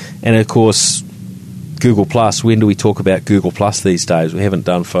data, and of course. Google Plus. When do we talk about Google Plus these days? We haven't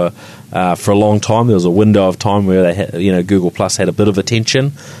done for a long time. There was a window of time where Google Plus had a bit of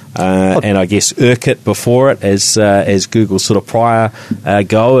attention, and I guess Urquhart before it as Google's sort of prior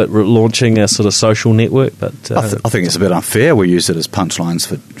go at launching a sort of social network. But I think it's a bit unfair. We use it as punchlines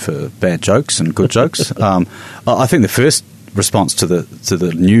for bad jokes and good jokes. I think the first response to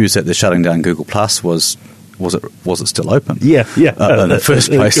the news that they're shutting down Google Plus was it still open? Yeah. In the first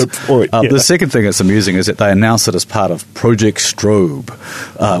place. Good point, yeah. The second thing that's amusing is that they announced it as part of Project Strobe,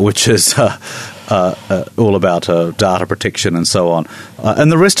 which is all about data protection and so on.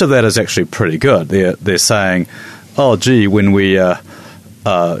 And the rest of that is actually pretty good. They're saying, oh, gee, when we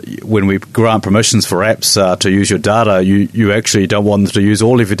grant permissions for apps to use your data, you actually don't want them to use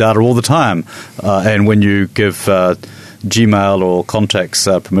all of your data all the time. And when you give Gmail or contacts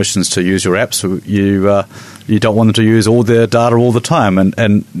permissions to use your apps, you don't want them to use all their data all the time,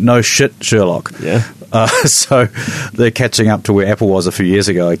 and no shit, Sherlock. Yeah. So they're catching up to where Apple was a few years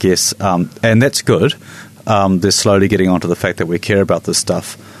ago, I guess, and that's good. They're slowly getting onto the fact that we care about this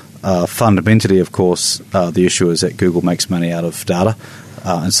stuff. Fundamentally, of course, the issue is that Google makes money out of data,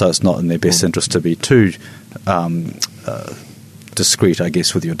 and so it's not in their best interest to be too discreet, I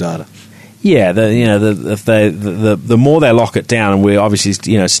guess, with your data. Yeah, the more they lock it down, and we're obviously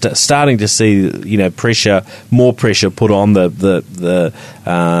starting to see more pressure put on the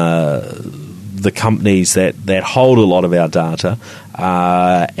the companies that hold a lot of our data.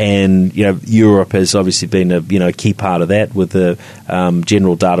 And Europe has obviously been a key part of that with the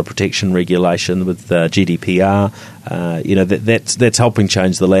General Data Protection Regulation with GDPR. That's helping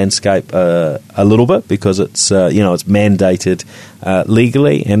change the landscape a little bit because it's it's mandated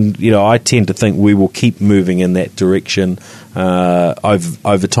legally, and I tend to think we will keep moving in that direction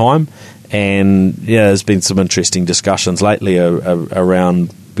over time. And there's been some interesting discussions lately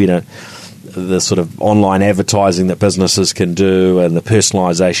around the sort of online advertising that businesses can do and the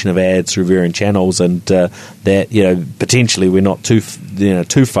personalisation of ads through varying channels, and that potentially we're not too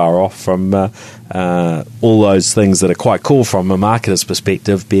far off from all those things that are quite cool from a marketer's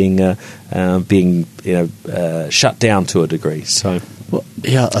perspective being shut down to a degree. So, well,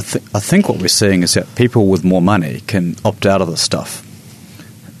 yeah, I think what we're seeing is that people with more money can opt out of this stuff,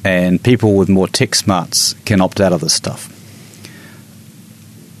 and people with more tech smarts can opt out of this stuff.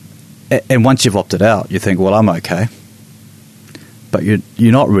 And once you've opted out, you think, well, I'm okay. But you're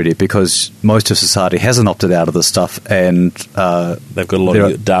not really, because most of society hasn't opted out of this stuff, and they've got a lot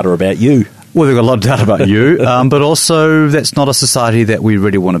of data about you. Well, they've got a lot of data about you, but also that's not a society that we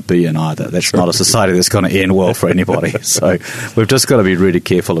really want to be in either. That's not a society that's going to end well for anybody. So we've just got to be really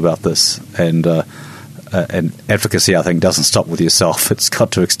careful about this. And advocacy, I think, doesn't stop with yourself. It's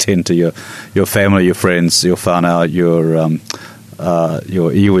got to extend to your family, your friends, your whānau, your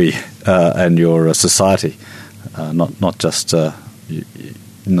iwi, and your society, not just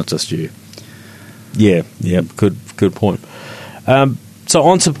you. Yeah, good point. So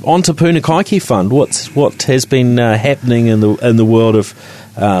on to Punakaiki Fund. What has been happening in the world of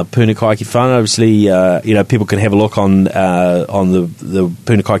Punakaiki Fund? Obviously, people can have a look on the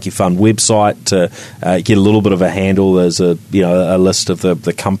Punakaiki Fund website to get a little bit of a handle. There's a list of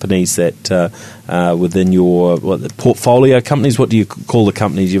the companies that within your the portfolio companies. What do you call the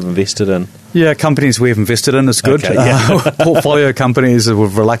companies you've invested in? Yeah, companies we've invested in is good. Okay, yeah. Portfolio companies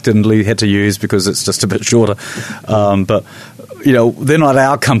we've reluctantly had to use because it's just a bit shorter. But they're not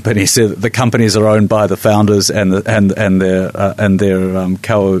our companies. The companies are owned by the founders and their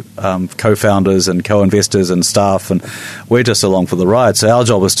co-founders and co-investors and staff, and we're just along for the ride. So our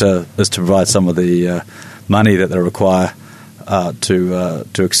job is to provide some of the money that they require to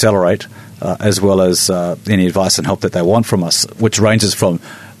accelerate, as well as any advice and help that they want from us, which ranges from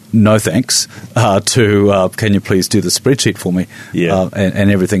no thanks to can you please do the spreadsheet for me,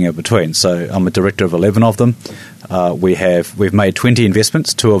 and everything in between. So I'm a director of 11 of them. We've made 20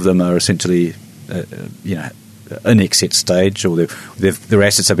 investments. 2 of them are essentially in exit stage, or their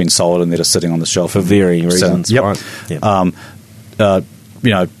assets have been sold and they're just sitting on the shelf for varying reasons. Yep. Right. Yep.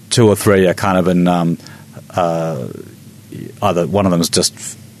 2 or 3 are kind of in either one of them is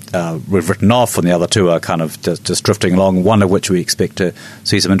just we've written off, and the other 2 are kind of just drifting along, one of which we expect to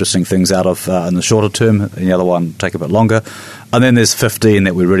see some interesting things out of in the shorter term, and the other one take a bit longer. And then there's 15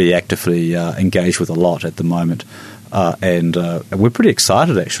 that we're really actively engaged with a lot at the moment. And we're pretty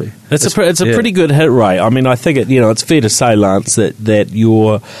excited, actually. It's a pretty good hit rate. I mean, I think it's fair to say, Lance, that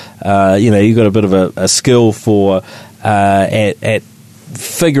you've got a bit of a skill for at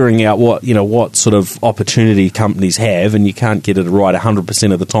figuring out what sort of opportunity companies have, and you can't get it right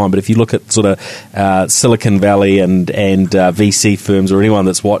 100% of the time. But if you look at sort of Silicon Valley and VC firms, or anyone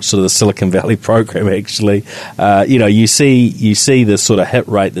that's watched sort of the Silicon Valley program, actually, you see this sort of hit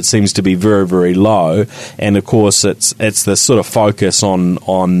rate that seems to be very, very low. And of course, it's this sort of focus on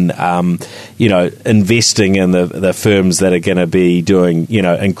investing in the firms that are going to be doing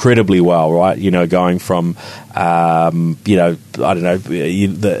incredibly well, right? Going from I don't know,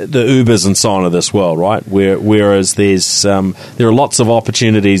 the Ubers and so on of this world, right? Whereas there are lots of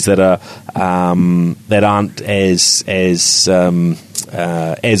opportunities that aren't as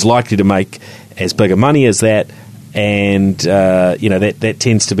likely to make as big a money as that, and that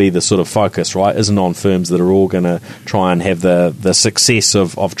tends to be the sort of focus, right? Isn't on firms that are all going to try and have the success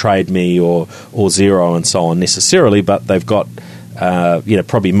of Trade Me or Xero and so on necessarily, but they've got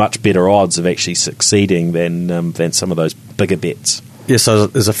probably much better odds of actually succeeding than some of those bigger bets. Yes, so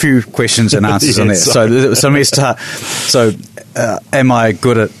there's a few questions and answers in there. So let me start. So am I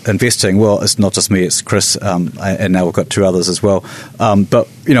good at investing? Well, it's not just me, it's Chris, and now we've got 2 others as well. But,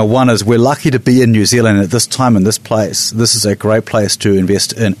 one is we're lucky to be in New Zealand at this time in this place. This is a great place to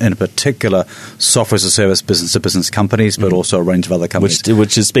invest in particular software as a service, business-to-business companies, but also a range of other companies.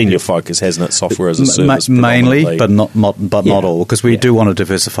 Which has been your focus, hasn't it? Software as a service mainly, but not all, because we do want to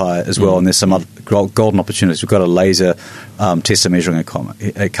diversify as well, and there's some other golden opportunities. We've got a laser test and measuring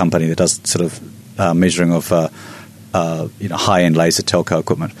a company that does sort of measuring of high-end laser telco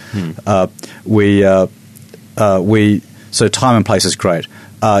equipment. So time and place is great.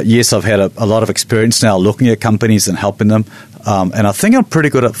 yes, I've had a lot of experience now looking at companies and helping them, and I think I'm pretty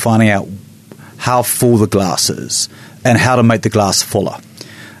good at finding out how full the glass is and how to make the glass fuller.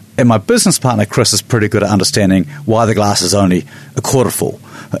 And my business partner, Chris, is pretty good at understanding why the glass is only a quarter full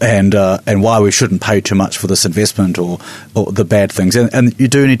and why we shouldn't pay too much for this investment or the bad things. And you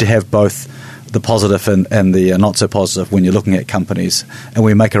do need to have both the positive and the not so positive when you're looking at companies. And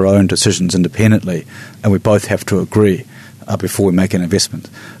we make our own decisions independently, and we both have to agree before we make an investment.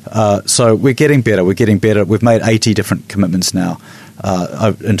 So we're getting better. We've made 80 different commitments now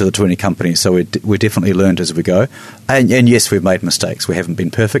into the 20 companies, so we definitely learned as we go. And yes, we've made mistakes. We haven't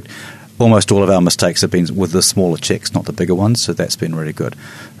been perfect. Almost all of our mistakes have been with the smaller checks, not the bigger ones, so that's been really good.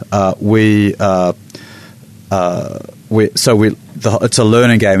 It's a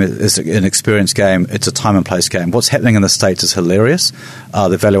learning game, it's an experience game, it's a time and place game. What's happening in the States is hilarious.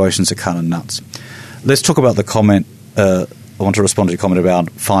 The valuations are kind of nuts. Let's talk about the comment. I want to respond to your comment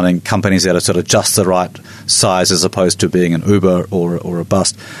about finding companies that are sort of just the right size as opposed to being an Uber or a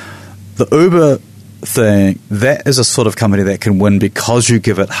bust. The Uber thing, that is a sort of company that can win because you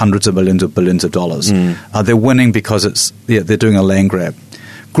give it hundreds of millions or billions of dollars. They're winning because they're doing a land grab.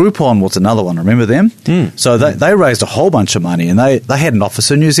 Groupon was another one, remember them? So they raised a whole bunch of money, and they had an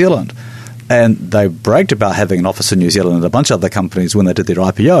office in New Zealand. And they bragged about having an office in New Zealand and a bunch of other companies when they did their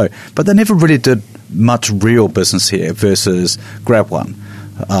IPO, but they never really did much real business here versus Grab One.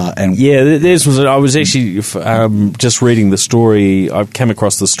 I was actually just reading the story. I came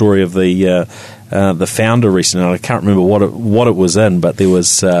across the story of the founder recently, and I can't remember what it was in, but there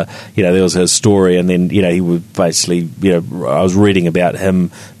was there was his story, and then he was basically I was reading about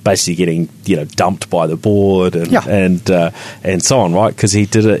him basically getting dumped by the board and so on, right? Because he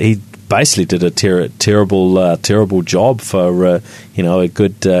basically did a terrible job for a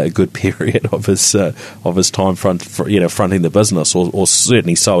good period of his time fronting the business, or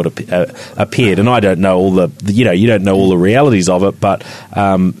certainly so it appeared. And I don't know all the you don't know all the realities of it, but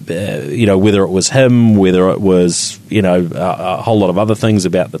whether it was him, whether it was a whole lot of other things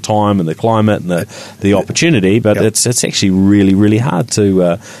about the time and the climate and the opportunity, but it's actually really, really hard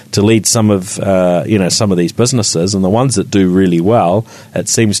to lead some of these businesses, and the ones that do really well, it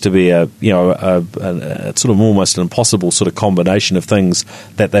seems to be a sort of almost an impossible sort of combination of things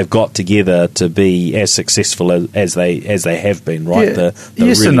that they've got together to be as successful as they have been, right? Yeah.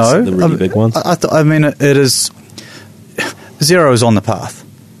 Yes really, and no. The really big ones. I mean, it is Xero is on the path,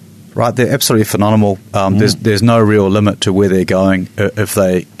 right? They're absolutely phenomenal. There's no real limit to where they're going if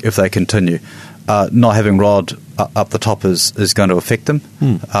they continue. Not having Rod up the top is going to affect them.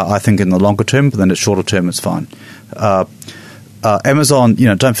 I think in the longer term, but then in the shorter term, it's fine. Amazon,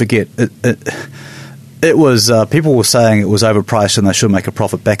 don't forget, it was people were saying it was overpriced and they should make a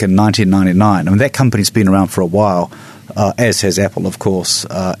profit back in 1999. I mean, that company's been around for a while, as has Apple, of course,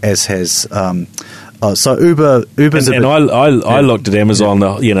 as has so Uber's and I looked at Amazon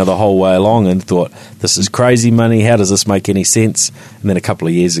the whole way along and thought, this is crazy money, how does this make any sense? And then a couple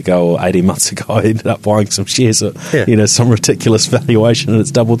of years ago, or 18 months ago, I ended up buying some shares at some ridiculous valuation, and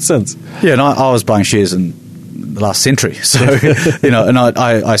it's doubled since. Yeah, and I was buying shares in the last century, so and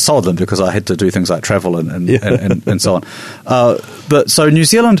I sold them because I had to do things like travel and so on. But so New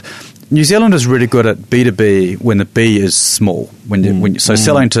Zealand is really good at B2B when the B is small. So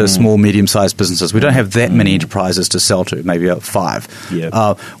selling to small, medium-sized businesses. We don't have that many enterprises to sell to, maybe about 5.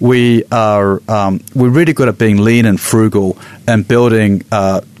 Yeah. We're really good at being lean and frugal and building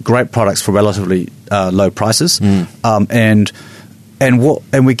great products for relatively low prices. And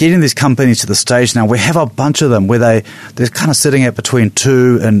we're getting these companies to the stage now. We have a bunch of them where they're kind of sitting at between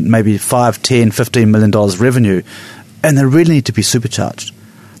 $2 and maybe $5, $10, $15 million revenue, and they really need to be supercharged.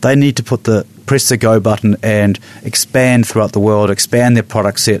 They need to press the go button and expand throughout the world, expand their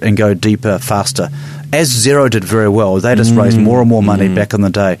product set, and go deeper, faster. As Xero did very well, they just raised more and more money back in the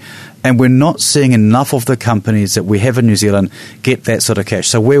day. And we're not seeing enough of the companies that we have in New Zealand get that sort of cash.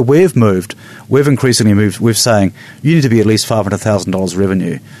 So where we've increasingly moved, we're saying you need to be at least $500,000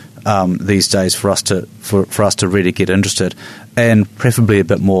 revenue these days for us to really get interested, and preferably a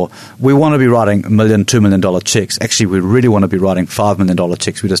bit more. We want to be writing $1 million, $2 million checks. Actually, we really want to be writing $5 million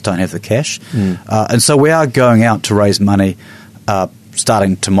checks. We just don't have the cash. And so we are going out to raise money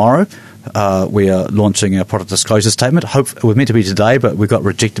starting tomorrow. We are launching our product disclosure statement. It was meant to be today, but we got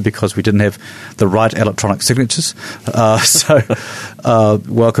rejected because we didn't have the right electronic signatures. So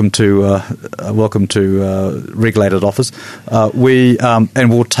welcome to regulated offers. We'll be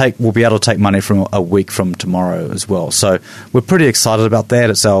able to take money from a week from tomorrow as well. So we're pretty excited about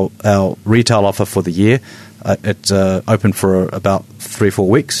that. It's our retail offer for the year. It's open for about 3-4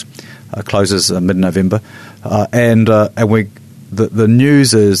 weeks. Closes mid-November, and the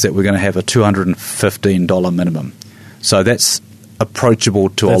news is that we're going to have a $215 minimum. So that's approachable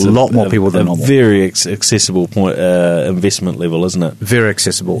to a lot more people than normal. Very accessible investment level, isn't it? Very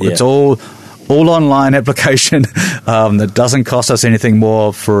accessible. Yeah. It's all online application. It doesn't cost us anything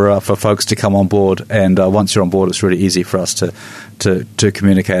more for folks to come on board. And once you're on board, it's really easy for us to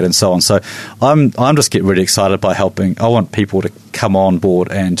communicate and so on. So I'm just getting really excited by helping. I want people to come on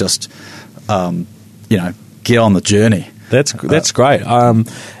board and just get on the journey. That's great.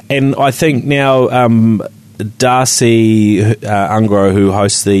 And I think now Darcy Ungro, who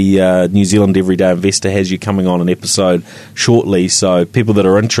hosts the New Zealand Everyday Investor, has you coming on an episode shortly. So people that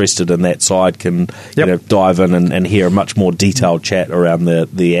are interested in that side can dive in and hear a much more detailed chat around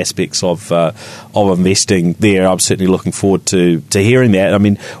the aspects of investing there. I'm certainly looking forward to hearing that. I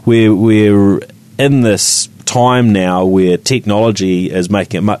mean, we're in this time now where technology is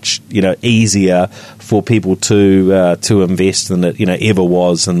making it much easier for people to invest than it ever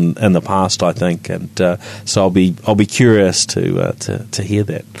was in the past, I think, and so I'll be curious to hear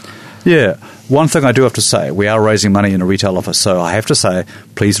that. Yeah, one thing I do have to say, we are raising money in a retail office, so I have to say,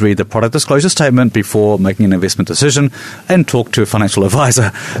 please read the product disclosure statement before making an investment decision, and talk to a financial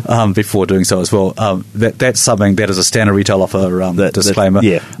advisor before doing so as well. That's something that is a standard retail offer disclaimer.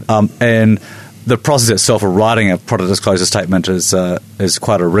 And the process itself of writing a product disclosure statement is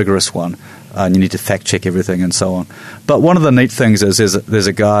quite a rigorous one, and you need to fact check everything and so on. But one of the neat things is there's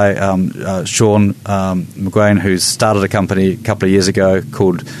a guy, Sean McGuane, who's started a company a couple of years ago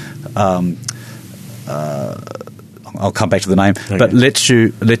called I'll come back to the name, but lets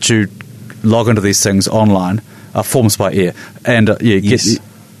you log into these things online, forms by ear, and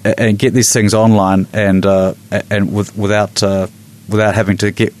get these things online and without having to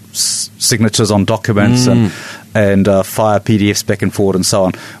get signatures on documents and fire PDFs back and forward and so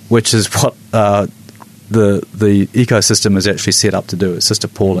on, which is what the ecosystem is actually set up to do. It's just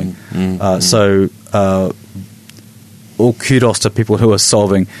appalling. So all kudos to people who are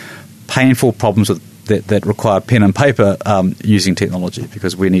solving painful problems that require pen and paper using technology,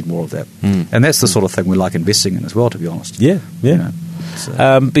 because we need more of that. And that's the sort of thing we like investing in as well, to be honest. Because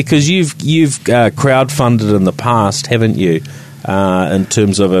you've crowdfunded in the past, haven't you? In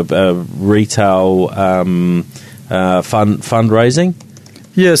terms of a retail fundraising?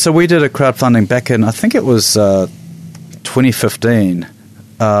 Yeah, so we did a crowdfunding back in, I think it was 2015.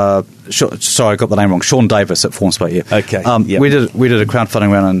 Sorry, I got the name wrong. Sean Davis at Forms by Ear. Okay. We did a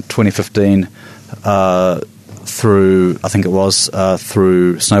crowdfunding round in 2015 through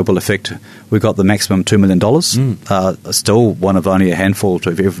through Snowball Effect. We got the maximum $2 million. Still one of only a handful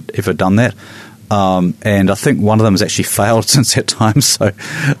to have ever done that. And I think one of them has actually failed since that time, so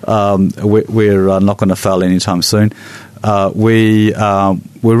we're not going to fail anytime soon. We're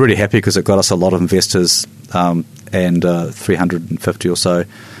really happy because it got us a lot of investors, and 350 or so.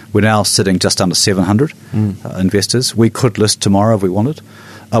 We're now sitting just under 700 investors. We could list tomorrow if we wanted.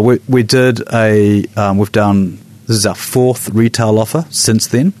 We've done, this is our fourth retail offer since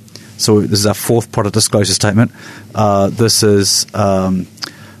then. So this is our fourth product disclosure statement. We've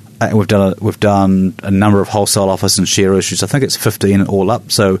done a number of wholesale offers and share issues. I think it's 15 all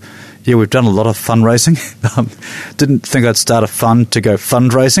up. So, yeah, we've done a lot of fundraising. Didn't think I'd start a fund to go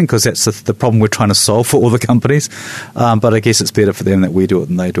fundraising, because that's the problem we're trying to solve for all the companies. But I guess it's better for them that we do it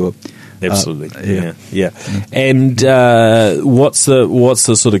than they do it. Absolutely, yeah. And what's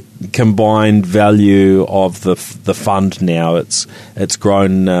the sort of combined value of the fund now? It's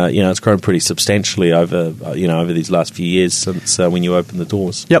grown, it's grown pretty substantially over these last few years since when you opened the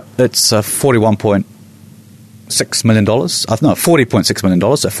doors. Yep, it's $41.6 million. $40.6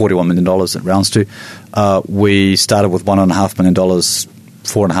 million. So $41 million it rounds to. We started with $1.5 million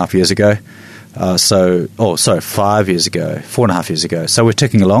 4.5 years ago. 5 years ago, 4.5 years ago. So we're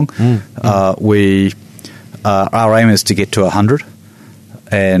ticking along. Our aim is to get to 100,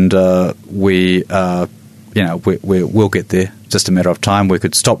 and we'll get there. Just a matter of time. We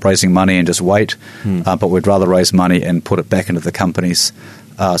could stop raising money and just wait, but we'd rather raise money and put it back into the companies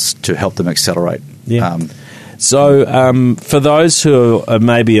to help them accelerate. Yeah. So for those who are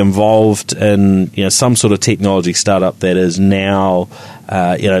maybe involved in some sort of technology startup that is now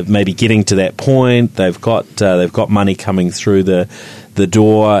maybe getting to that point, they've got money coming through the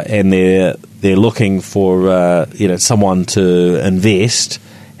door, and they're looking for someone to invest.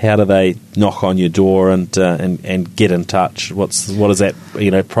 How do they knock on your door and get in touch? What does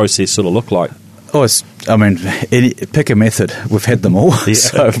that process sort of look like? Pick a method. We've had them all. Yeah,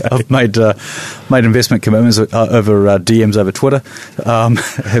 so okay. I've made investment commitments over DMs over Twitter.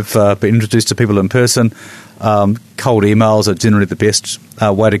 Have been introduced to people in person. Cold emails are generally the best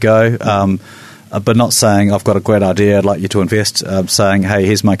way to go. but not saying I've got a great idea, I'd like you to invest. Saying, hey,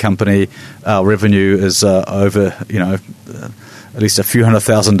 here's my company. Our revenue is over, at least a few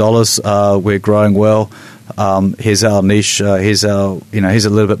 $100,000. We're growing well. Here's our niche. Here's a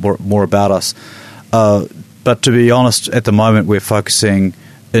little bit more about us. But to be honest, at the moment we're focusing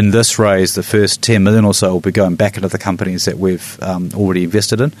in this raise. The first 10 million or so will be going back into the companies that we've already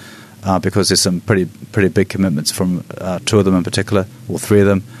invested in, because there's some pretty big commitments from 2 of them in particular, or 3 of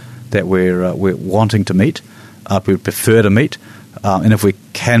them, that we're wanting to meet. We would prefer to meet. And if we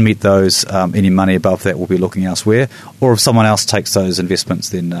can meet those, any money above that will be looking elsewhere. Or if someone else takes those investments,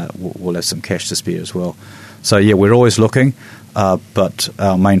 then we'll have some cash to spare as well. So, yeah, we're always looking, but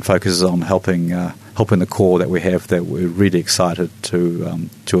our main focus is on helping the core that we have, that we're really excited to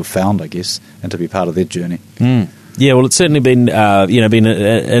have found, I guess, and to be part of their journey. Yeah, well, it's certainly been been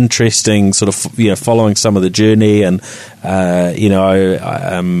interesting, sort of following some of the journey, and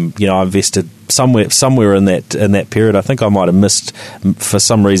I invested somewhere in that period. I think I might have missed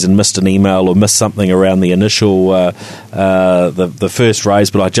an email or missed something around the initial the first raise,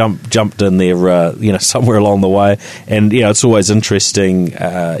 but I jumped in there somewhere along the way, and it's always interesting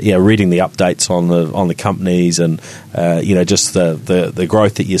reading the updates on the companies, and just the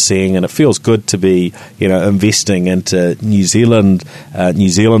growth that you're seeing, and it feels good to be investing into New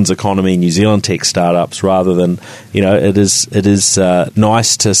Zealand's economy, New Zealand tech startups, rather than it is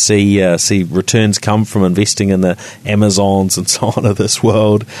nice to see returns come from investing in the Amazons and so on of this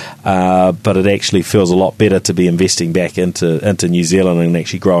world, but it actually feels a lot better to be investing back into New Zealand and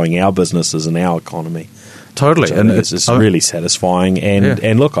actually growing our businesses and our economy. Totally, and it's really satisfying.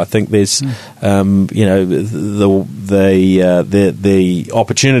 And look, I think there's the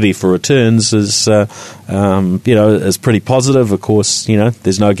opportunity for returns is is pretty positive. Of course,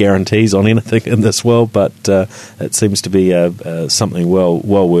 there's no guarantees on anything in this world, but it seems to be something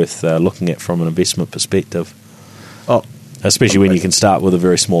well worth looking at from an investment perspective. Oh, especially when you can start with a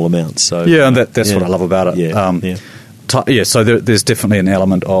very small amount. So and that's what I love about it. So there's definitely an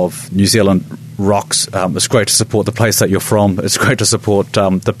element of New Zealand rocks. It's great to support the place that you're from. It's great to support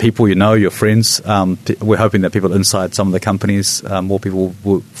the people your friends. We're hoping that people inside some of the companies, more people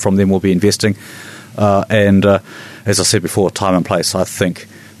from them will be investing. And as I said before, time and place. I think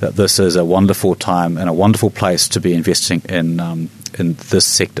that this is a wonderful time and a wonderful place to be investing in this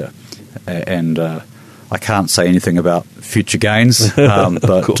sector. And I can't say anything about future gains,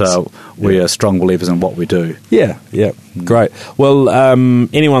 but we are strong believers in what we do. Yeah, great. Well,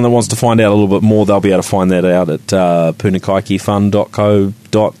 anyone that wants to find out a little bit more, they'll be able to find that out at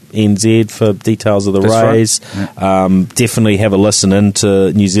punakaikifund.co.nz for details of the raise. Right. Yeah. Definitely have a listen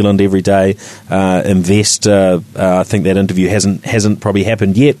into New Zealand Every Day. Invest. I think that interview hasn't probably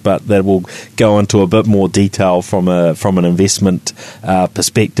happened yet, but that will go into a bit more detail from an investment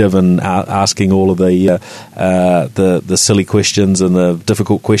perspective, and asking all of the silly questions and the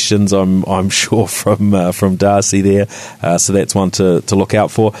difficult questions, I'm sure, from Darcy there. So that's one to look out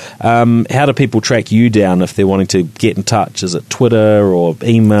for. How do people track you down if they're wanting to get in touch? Is it Twitter or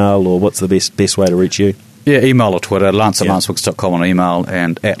email, or what's the best way to reach you? Yeah, email or Twitter. Lance at lancewigs.com on email,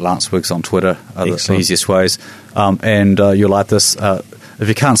 and at lancewigs on Twitter are the easiest ways. And you'll like this. If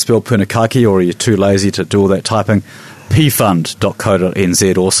you can't spell Punakaiki, or you're too lazy to do all that typing,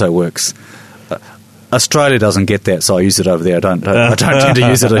 pfund.co.nz also works. Australia doesn't get that, so I use it over there. I don't tend to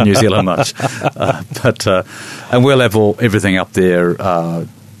use it in New Zealand much. And we'll have everything up there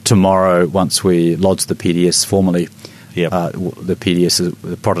tomorrow once we lodge the PDS formally. Yep. The PDS,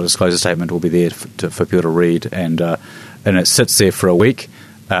 the product disclosure statement, will be there for people to read, and it sits there for a week,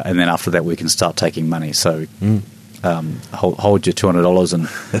 and then after that we can start taking money. So hold your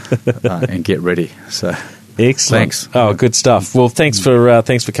 $200 and get ready. So. Excellent. Thanks. Oh, good stuff. Well, thanks for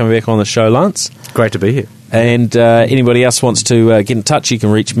coming back on the show, Lance. Great to be here. And anybody else wants to get in touch, you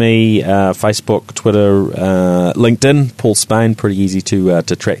can reach me, Facebook, Twitter, LinkedIn, Paul Spain. Pretty easy to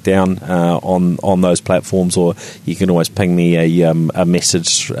track down on those platforms, or you can always ping me a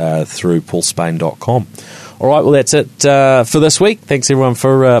message through paulspain.com. All right, well, that's it for this week. Thanks, everyone,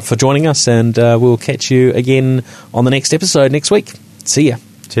 for joining us, and we'll catch you again on the next episode next week. See ya.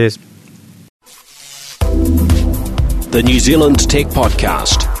 Cheers. The New Zealand Tech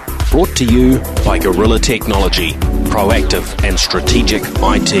Podcast, brought to you by Gorilla Technology, proactive and strategic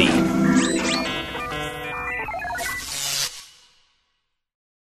IT.